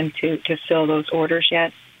had time to fill those orders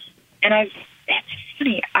yet. And it's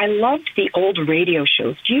funny, I loved the old radio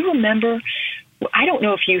shows. Do you remember, I don't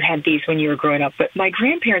know if you had these when you were growing up, but my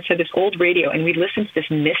grandparents had this old radio, and we'd listen to this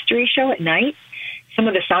mystery show at night. Some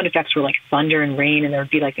of the sound effects were like thunder and rain, and there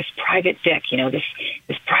would be like this private dick,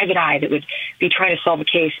 this private eye that would be trying to solve a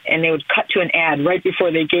case, and they would cut to an ad right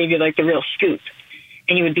before they gave you like the real scoop.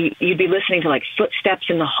 And you'd be listening to like footsteps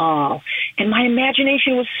in the hall. And my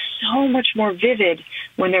imagination was so much more vivid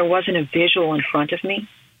when there wasn't a visual in front of me.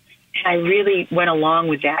 And I really went along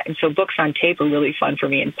with that. And so books on tape are really fun for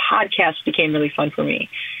me, and podcasts became really fun for me.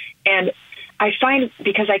 And I find,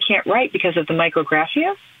 because I can't write because of the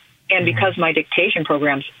micrographia, and because my dictation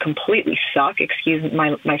programs completely suck, excuse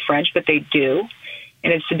my French, but they do,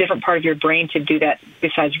 and it's a different part of your brain to do that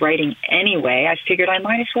besides writing anyway, I figured I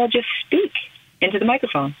might as well just speak into the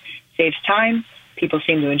microphone. Saves time. People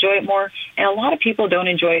seem to enjoy it more. And a lot of people don't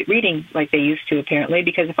enjoy reading like they used to, apparently,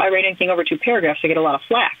 because if I write anything over 2 paragraphs, I get a lot of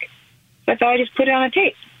flack. So I thought I'd just put it on a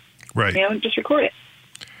tape. Right. Just record it.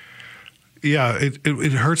 Yeah,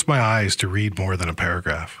 it hurts my eyes to read more than a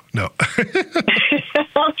paragraph. No.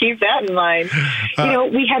 I'll keep that in mind.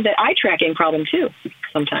 We had that eye tracking problem, too,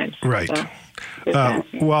 sometimes. Right. So,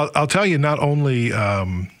 well, I'll tell you, not only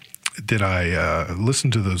did I listen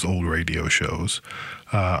to those old radio shows,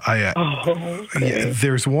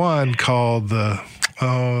 there's one called the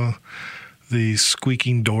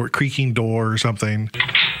creaking door or something.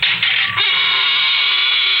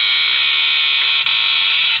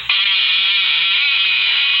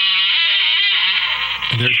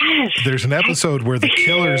 There's an episode where the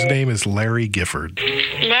killer's name is Larry Gifford.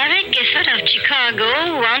 Larry Gifford of Chicago,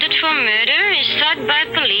 wanted for murder, is sought by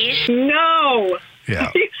police. No! Yeah.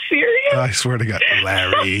 Are you serious? I swear to God.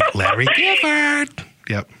 Larry Gifford. Yep. Larry Gifford.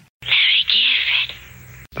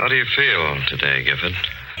 How do you feel today, Gifford?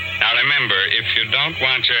 Now remember, if you don't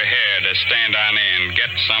want your hair to stand on end, get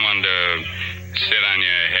someone to sit on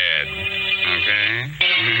your head. Okay?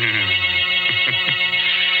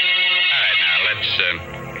 All right, now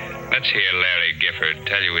let's hear Larry Gifford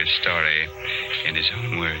tell you his story in his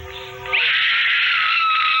own words.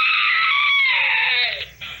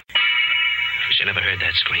 I wish I never heard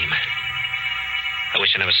that scream. I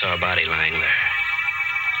wish I never saw a body lying there.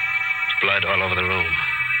 Blood all over the room.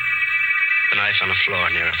 The knife on the floor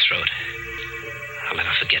near her throat. I'll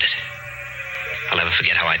never forget it. I'll never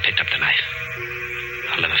forget how I picked up the knife.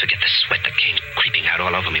 I'll never forget the sweat that came creeping out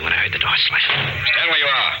all over me when I heard the door slam. Stand where you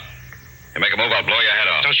are. You make a move, I'll blow your head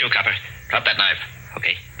off. Don't shoot, copper. Drop that knife.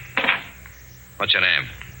 Okay. What's your name?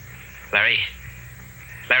 Larry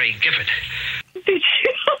Gifford. Did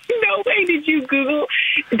you? No way. Did you Google?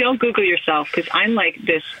 Don't Google yourself, because I'm like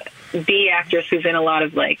this B actress who's in a lot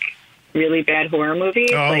of like really bad horror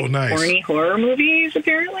movies, nice. Corny horror movies,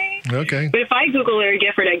 apparently. Okay. But if I Google Larry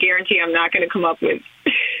Gifford, I guarantee I'm not going to come up with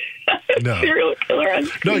a serial killer.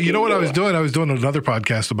 No, you know what I was doing? I was doing another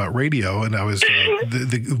podcast about radio, and I was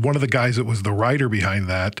one of the guys that was the writer behind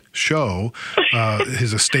that show.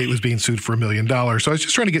 His estate was being sued for $1 million, so I was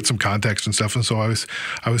just trying to get some context and stuff. And so I was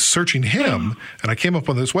searching him, and I came up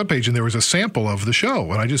on this webpage, and there was a sample of the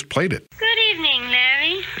show, and I just played it. Good evening,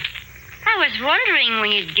 Larry. I was wondering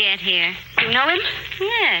when you'd get here. You know him?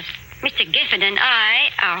 Yes. Mr. Gifford and I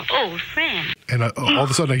are old friends. And all of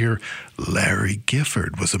a sudden I hear, Larry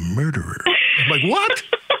Gifford was a murderer. I'm like, what?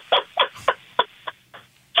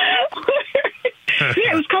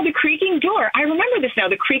 Yeah, it was called The Creaking Door. I remember this now,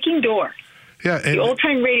 The Creaking Door. Yeah, the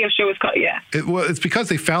old-time radio show was called, yeah. It's because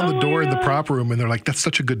they found the door in the prop room, and they're like, that's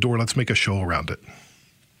such a good door, let's make a show around it.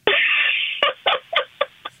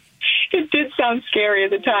 It did sound scary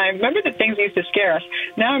at the time. Remember the things that used to scare us.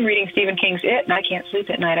 Now I'm reading Stephen King's It, and I can't sleep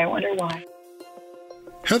at night. I wonder why.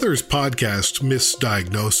 Heather's podcast,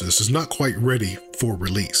 Misdiagnosis, is not quite ready for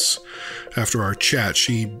release. After our chat,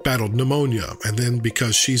 she battled pneumonia, and then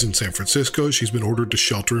because she's in San Francisco, she's been ordered to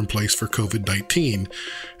shelter in place for COVID-19,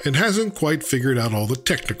 and hasn't quite figured out all the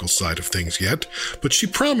technical side of things yet, but she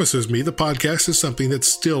promises me the podcast is something that's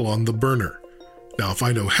still on the burner. Now, if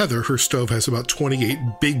I know Heather, her stove has about 28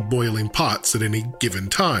 big boiling pots at any given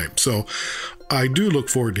time, so I do look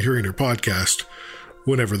forward to hearing her podcast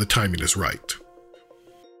whenever the timing is right.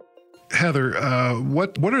 Heather,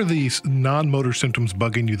 what are these non-motor symptoms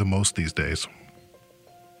bugging you the most these days?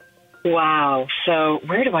 Wow. So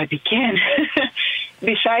where do I begin?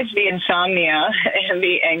 Besides the insomnia and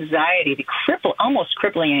the anxiety, the almost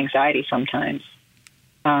crippling anxiety sometimes,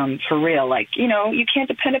 for real. Like, you can't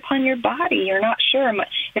depend upon your body. You're not sure.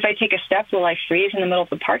 If I take a step, will I freeze in the middle of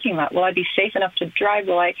the parking lot? Will I be safe enough to drive?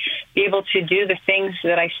 Will I be able to do the things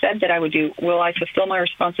that I said that I would do? Will I fulfill my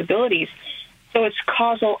responsibilities? So it's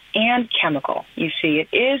causal and chemical. You see, it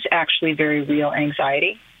is actually very real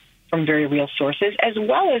anxiety from very real sources, as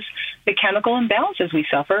well as the chemical imbalances we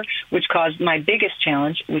suffer, which cause my biggest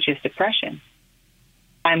challenge, which is depression.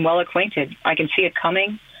 I'm well acquainted. I can see it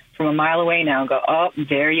coming from a mile away now and go, oh,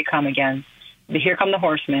 there you come again. Here come the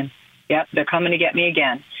horsemen. Yep, they're coming to get me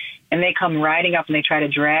again. And they come riding up and they try to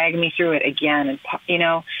drag me through it again.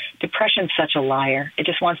 And, depression's such a liar. It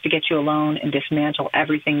just wants to get you alone and dismantle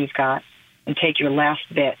everything you've got and take your last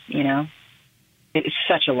bit, It's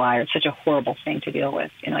such a liar. It's such a horrible thing to deal with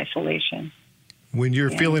in isolation. When you're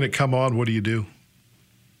feeling it come on, what do you do?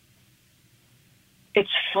 It's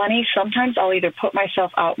funny. Sometimes I'll either put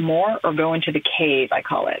myself out more or go into the cave, I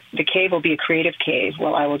call it. The cave will be a creative cave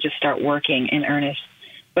where I will just start working in earnest.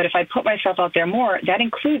 But if I put myself out there more, that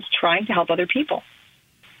includes trying to help other people.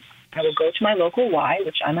 I will go to my local Y,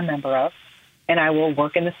 which I'm a member of, and I will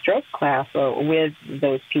work in the stroke class with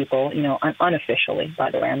those people, unofficially, by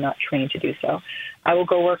the way. I'm not trained to do so. I will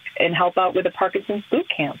go work and help out with the Parkinson's boot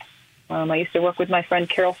camp. I used to work with my friend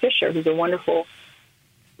Carol Fisher, who's a wonderful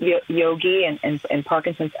yogi and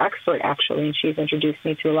Parkinson's expert, actually, and she's introduced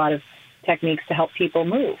me to a lot of techniques to help people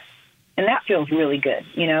move. And that feels really good,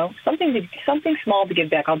 something small to give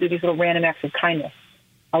back. I'll do these little random acts of kindness.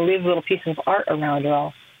 I'll leave a little piece of art around, or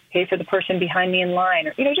I'll pay for the person behind me in line,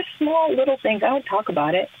 or, just small little things. I don't talk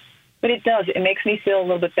about it, but it does. It makes me feel a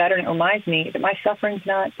little bit better, and it reminds me that my suffering's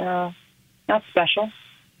not special.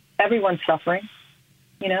 Everyone's suffering,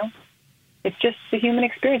 It's just the human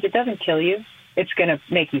experience. It doesn't kill you. It's going to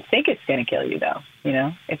make you think it's going to kill you, though,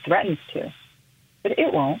 It threatens to. But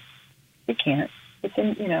it won't. It can't. It's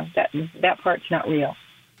in, that part's not real.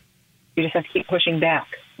 You just have to keep pushing back.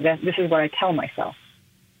 This is what I tell myself.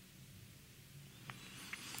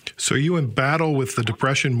 So are you in battle with the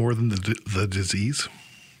depression more than the disease?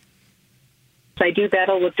 I do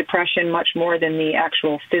battle with depression much more than the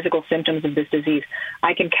actual physical symptoms of this disease.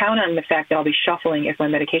 I can count on the fact that I'll be shuffling if my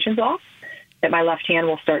medication's off, that my left hand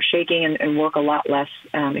will start shaking and work a lot less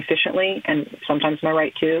efficiently, and sometimes my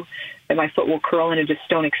right too, that my foot will curl into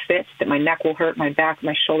dystonic fits, that my neck will hurt, my back,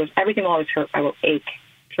 my shoulders, everything will always hurt. I will ache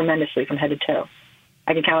tremendously from head to toe.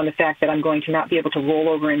 I can count on the fact that I'm going to not be able to roll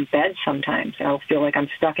over in bed sometimes, and I'll feel like I'm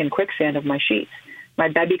stuck in quicksand of my sheets. My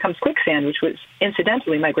bed becomes quicksand, which was,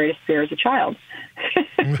 incidentally, my greatest fear as a child.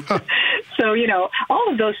 So,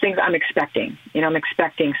 all of those things I'm expecting. I'm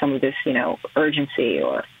expecting some of this, urgency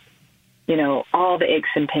or, all the aches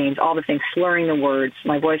and pains, all the things, slurring the words,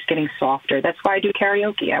 my voice getting softer. That's why I do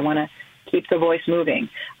karaoke. I want to keep the voice moving.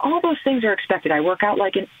 All those things are expected. I work out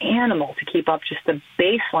like an animal to keep up just the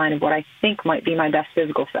baseline of what I think might be my best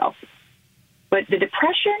physical self. But the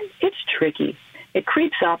depression, it's tricky. It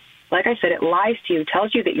creeps up. Like I said, it lies to you,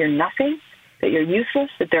 tells you that you're nothing, that you're useless,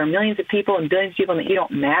 that there are millions of people and billions of people and that you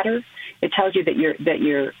don't matter. It tells you that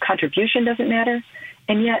your contribution doesn't matter.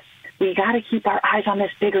 And yet we got to keep our eyes on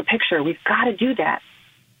this bigger picture. We've got to do that.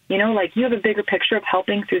 Like you have a bigger picture of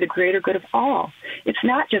helping through the greater good of all. It's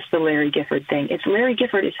not just the Larry Gifford thing. It's Larry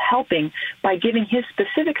Gifford is helping by giving his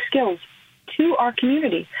specific skills to our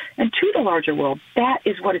community and to the larger world. That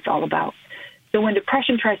is what it's all about. So when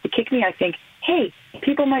depression tries to kick me, I think, hey,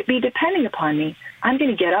 people might be depending upon me. I'm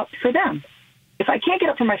going to get up for them. If I can't get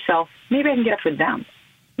up for myself, maybe I can get up for them.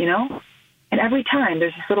 you know? And every time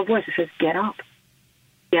there's this little voice that says, get up.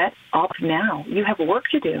 Get up now. You have work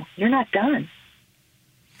to do. You're not done.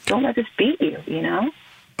 Don't let this beat you, you know?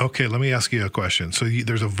 Okay, let me ask you a question. So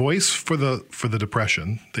there's a voice for the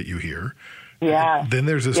depression that you hear. Yeah. Then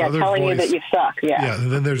there's this other telling voice. You that you suck. Yeah. Yeah.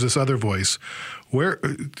 And then there's this other voice. Where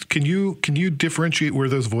can you differentiate where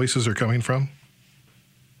those voices are coming from?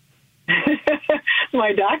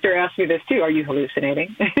 My doctor asked me this too. Are you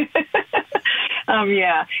hallucinating?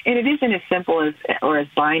 Yeah. And it isn't as simple as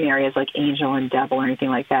binary as like angel and devil or anything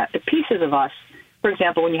like that. The pieces of us. For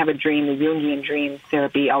example, when you have a dream, the Jungian dream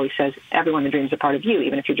therapy always says everyone in the dream is a part of you,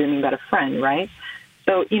 even if you're dreaming about a friend, right?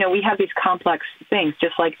 So, you know, we have these complex things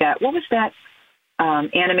just like that. What was that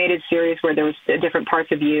animated series where there was different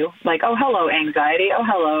parts of you? Like, oh, hello, anxiety. Oh,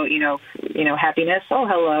 hello, you know, happiness. Oh,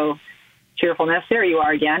 hello, cheerfulness. There you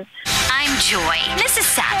are again. I'm joy. This is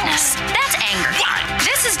sadness. That's anger.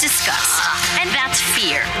 This is disgust. And that's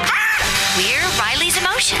fear. We're Riley's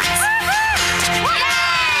emotions.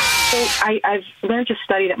 So I've learned to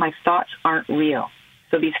study that my thoughts aren't real.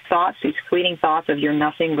 So these thoughts, these fleeting thoughts of you're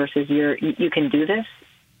nothing versus you can do this,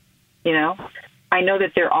 you know, I know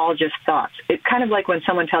that they're all just thoughts. It's kind of like when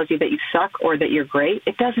someone tells you that you suck or that you're great.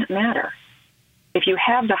 It doesn't matter. If you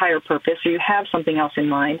have the higher purpose or you have something else in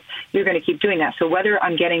mind, you're going to keep doing that. So whether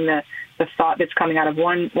I'm getting the thought that's coming out of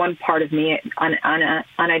one part of me,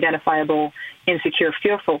 unidentifiable, insecure,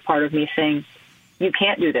 fearful part of me saying, you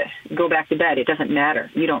can't do this. Go back to bed. It doesn't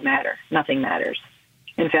matter. You don't matter. Nothing matters.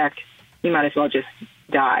 In fact, you might as well just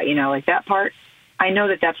die. You know, like that part, I know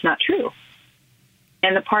that that's not true.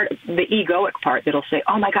 And the egoic part that'll say,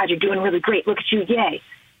 oh, my God, you're doing really great. Look at you. Yay.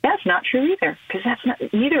 That's not true either, because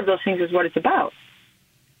neither of those things is what it's about.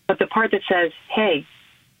 But the part that says, hey,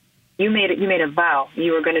 you made a vow.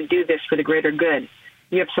 You were going to do this for the greater good.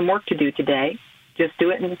 You have some work to do today. Just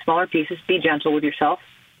do it in smaller pieces. Be gentle with yourself.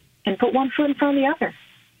 And put one foot in front of the other,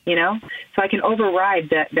 you know? So I can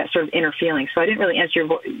override that sort of inner feeling. So I didn't really answer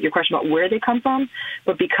your question about where they come from,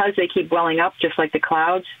 but because they keep welling up just like the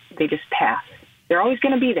clouds, they just pass. They're always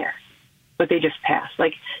going to be there, but they just pass.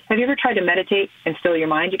 Like, have you ever tried to meditate and still your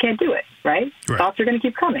mind? You can't do it, right? Thoughts are going to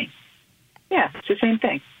keep coming. Yeah, it's the same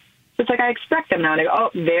thing. So it's like I expect them now, and I go,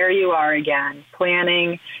 oh, there you are again,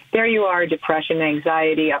 planning. There you are, depression,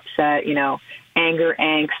 anxiety, upset, you know, anger,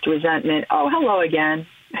 angst, resentment. Oh, hello again.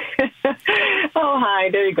 Oh, hi,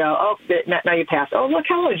 there you go. Oh, now you pass. Oh, look,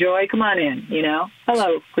 hello, joy. Come on in, you know.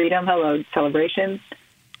 Hello, freedom. Hello, celebration.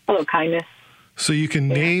 Hello, kindness. So you can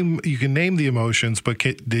name the emotions, but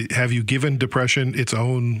have you given depression its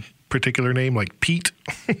own particular name, like Pete?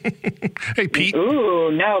 Hey, Pete. Ooh,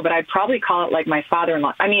 no, but I'd probably call it like my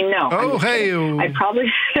father-in-law. I mean, no. Oh, hey. I'd probably,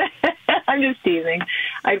 I'm just teasing.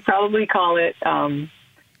 I'd probably call it,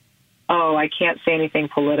 I can't say anything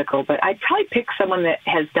political, but I'd probably pick someone that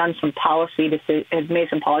has done some has made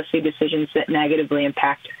some policy decisions that negatively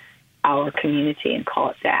impact our community and call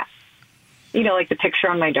it that. You know, like the picture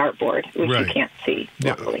on my dartboard, which you can't see.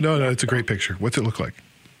 Yeah. No, it's a great picture. What's it look like?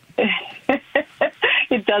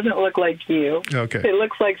 It doesn't look like you. Okay. It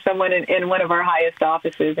looks like someone in one of our highest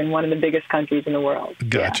offices in one of the biggest countries in the world.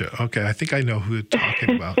 Gotcha. Yeah. Okay. I think I know who you're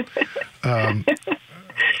talking about.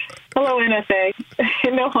 Hello, NSA.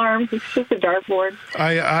 No harm. It's just a dartboard.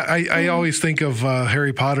 I always think of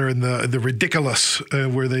Harry Potter and the ridiculous,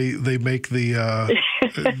 where they make they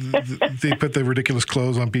put the ridiculous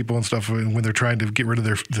clothes on people and stuff when they're trying to get rid of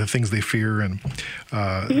the things they fear. And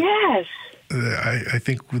yes, I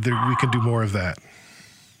think we can do more of that.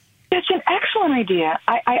 It's an excellent idea.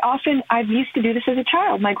 I've used to do this as a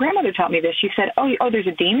child. My grandmother taught me this. She said, oh, there's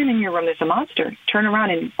a demon in your room. There's a monster. Turn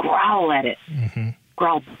around and growl at it. Mm-hmm.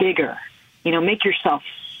 Growl bigger. You know, make yourself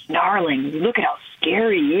snarling. Look at how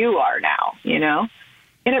scary you are now, you know?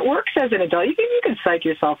 And it works as an adult. You can psych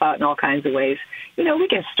yourself out in all kinds of ways. You know, we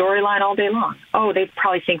can storyline all day long. Oh, they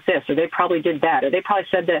probably think this, or they probably did that, or they probably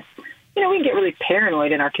said this. You know, we can get really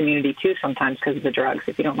paranoid in our community, too, sometimes because of the drugs,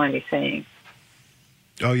 if you don't mind me saying.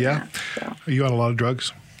 Oh, yeah? So. Are you on a lot of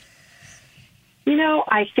drugs? You know,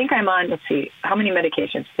 I think I'm on, let's see, how many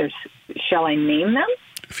medications? Shall I name them?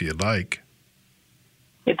 If you'd like.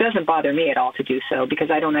 It doesn't bother me at all to do so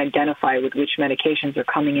because I don't identify with which medications are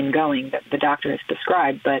coming and going that the doctor has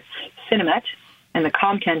prescribed. But Sinemet and the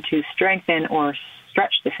Comten to strengthen or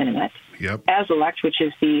stretch the Sinemet. Yep. Azilect, which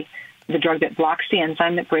is the drug that blocks the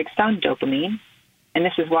enzyme that breaks down dopamine. And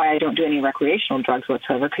this is why I don't do any recreational drugs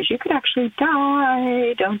whatsoever, because you could actually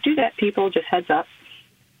die. Don't do that, people. Just heads up.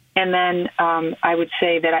 And then I would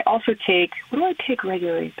say that I also take, what do I take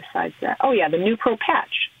regularly besides that? Oh, yeah, the Nupro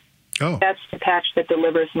patch. Oh. That's the patch that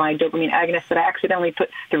delivers my dopamine agonist that I accidentally put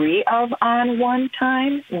 3 of on one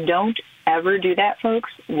time. Don't ever do that, folks.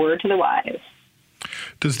 Word to the wise.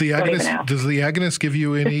 Does the agonist give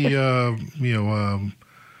you any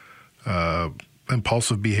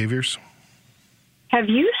impulsive behaviors? Have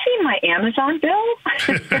you seen my Amazon bill?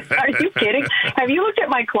 Are you kidding? Have you looked at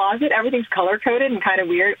my closet? Everything's color-coded and kind of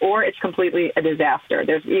weird, or it's completely a disaster.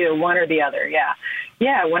 There's either one or the other, yeah.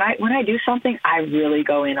 Yeah, when I do something, I really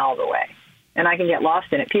go in all the way, and I can get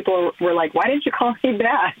lost in it. People were like, why didn't you call me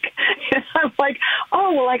back? And I'm like,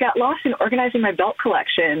 oh, well, I got lost in organizing my belt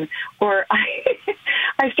collection, or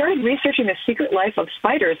I started researching the secret life of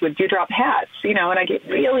spiders with dewdrop hats, and I get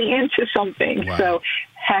really into something. Wow. So,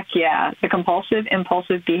 heck yeah, the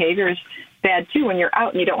impulsive behavior is bad too when you're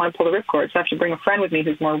out and you don't want to pull the ripcord. So I have to bring a friend with me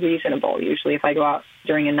who's more reasonable, usually if I go out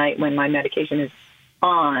during a night when my medication is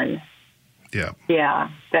on. Yeah.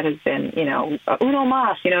 Yeah, that has been, uno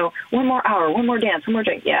mas, one more hour, one more dance, one more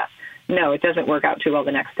drink. Yeah. No, it doesn't work out too well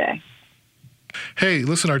the next day. Hey,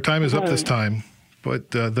 listen, our time is up this time,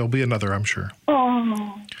 but there'll be another, I'm sure.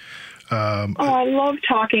 Oh. I love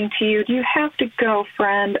talking to you. Do you have to go,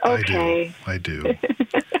 friend? Okay. I do.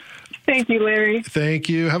 Thank you, Larry. Thank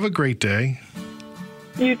you. Have a great day.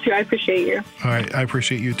 You too. I appreciate you. All right. I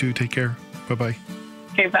appreciate you too. Take care. Bye-bye.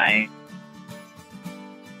 Okay, bye.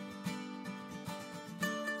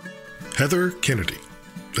 Heather Kennedy,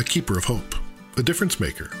 a keeper of hope, a difference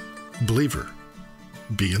maker, believer.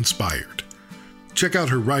 Be inspired. Check out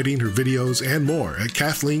her writing, her videos, and more at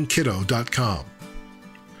KathleenKiddo.com.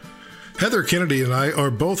 Heather Kennedy and I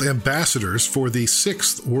are both ambassadors for the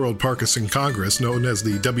 6th World Parkinson Congress, known as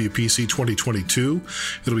the WPC 2022.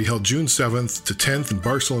 It'll be held June 7th to 10th in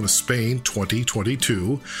Barcelona, Spain,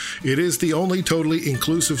 2022. It is the only totally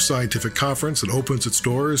inclusive scientific conference that opens its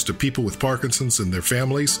doors to people with Parkinson's and their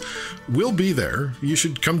families. We'll be there. You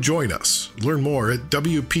should come join us. Learn more at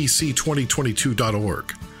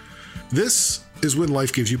WPC2022.org. This is When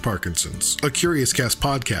Life Gives You Parkinson's, a Curious Cast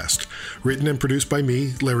podcast, written and produced by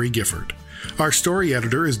me, Larry Gifford. Our story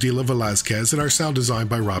editor is Dila Velazquez, and our sound design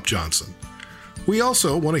by Rob Johnson. We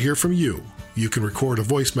also want to hear from you. You can record a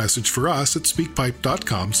voice message for us at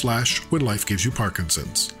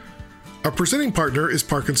speakpipe.com/whenlifegivesYouParkinson's. Our presenting partner is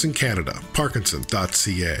Parkinson Canada,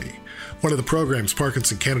 parkinson.ca. One of the programs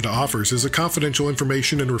Parkinson Canada offers is a confidential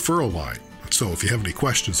information and referral line. So if you have any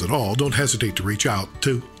questions at all, don't hesitate to reach out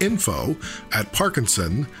to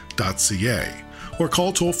info@parkinson.ca or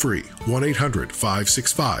call toll-free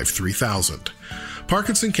 1-800-565-3000.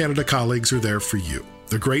 Parkinson Canada colleagues are there for you.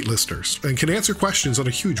 They're great listeners and can answer questions on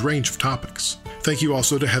a huge range of topics. Thank you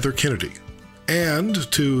also to Heather Kennedy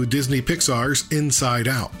and to Disney Pixar's Inside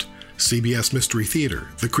Out, CBS Mystery Theater,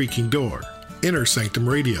 The Creaking Door, Inner Sanctum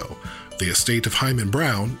Radio, The Estate of Hyman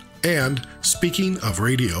Brown, and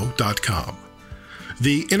SpeakingOfRadio.com.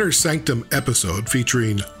 The Inner Sanctum episode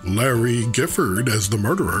featuring Larry Gifford as the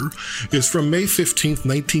murderer is from May 15th,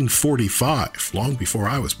 1945, long before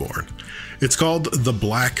I was born. It's called The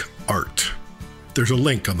Black Art. There's a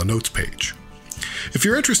link on the notes page. If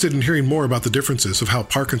you're interested in hearing more about the differences of how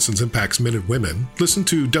Parkinson's impacts men and women, listen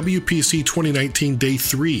to WPC 2019 Day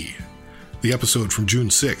 3, the episode from June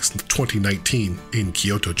 6th, 2019 in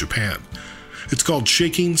Kyoto, Japan. It's called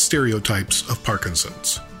Shaking Stereotypes of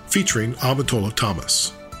Parkinson's, featuring Amatola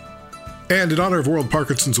Thomas. And in honor of World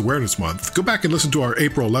Parkinson's Awareness Month, go back and listen to our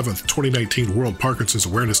April 11th, 2019 World Parkinson's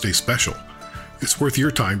Awareness Day special. It's worth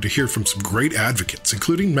your time to hear from some great advocates,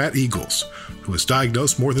 including Matt Eagles, who was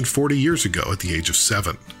diagnosed more than 40 years ago at the age of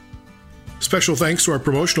 7. Special thanks to our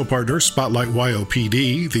promotional partner, Spotlight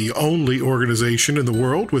YOPD, the only organization in the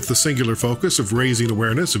world with the singular focus of raising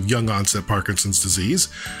awareness of young-onset Parkinson's disease.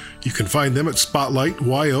 You can find them at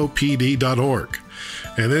spotlightyopd.org.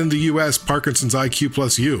 And in the U.S., Parkinson's IQ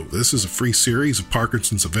Plus U. This is a free series of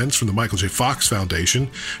Parkinson's events from the Michael J. Fox Foundation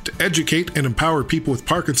to educate and empower people with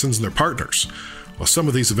Parkinson's and their partners. While some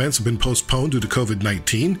of these events have been postponed due to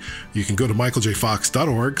COVID-19, you can go to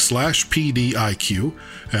michaeljfox.org/PDIQ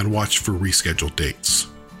and watch for rescheduled dates.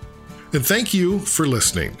 And thank you for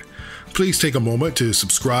listening. Please take a moment to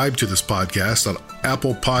subscribe to this podcast on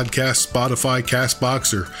Apple Podcasts, Spotify,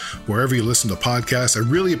 CastBox, or wherever you listen to podcasts. I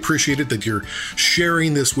really appreciate it that you're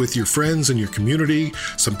sharing this with your friends and your community.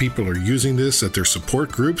 Some people are using this at their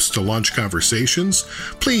support groups to launch conversations.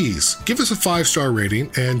 Please give us a 5-star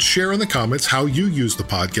rating and share in the comments how you use the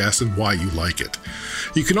podcast and why you like it.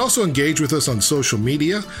 You can also engage with us on social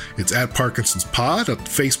media. It's at Parkinson's Pod at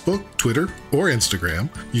Facebook, Twitter, or Instagram.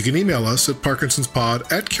 You can email us at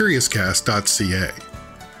parkinsonspod@curiouscast.ca.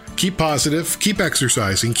 Keep positive, keep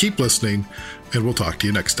exercising, keep listening, and we'll talk to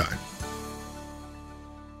you next time.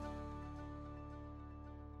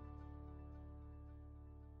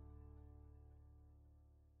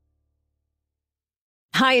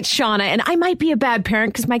 Hi, it's Shauna, and I might be a bad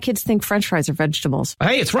parent because my kids think French fries are vegetables.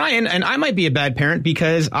 Hey, it's Ryan, and I might be a bad parent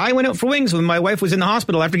because I went out for wings when my wife was in the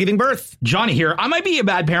hospital after giving birth. Johnny here. I might be a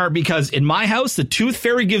bad parent because in my house, the tooth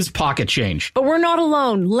fairy gives pocket change. But we're not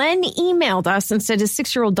alone. Len emailed us and said his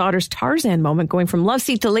 6-year-old daughter's Tarzan moment going from love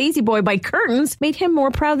seat to lazy boy by curtains made him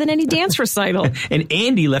more proud than any dance recital. And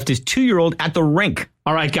Andy left his 2-year-old at the rink.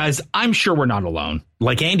 All right, guys, I'm sure we're not alone.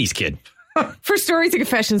 Like Andy's kid. For stories and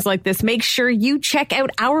confessions like this, make sure you check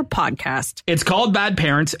out our podcast. It's called Bad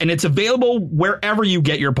Parents, and it's available wherever you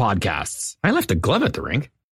get your podcasts. I left a glove at the rink.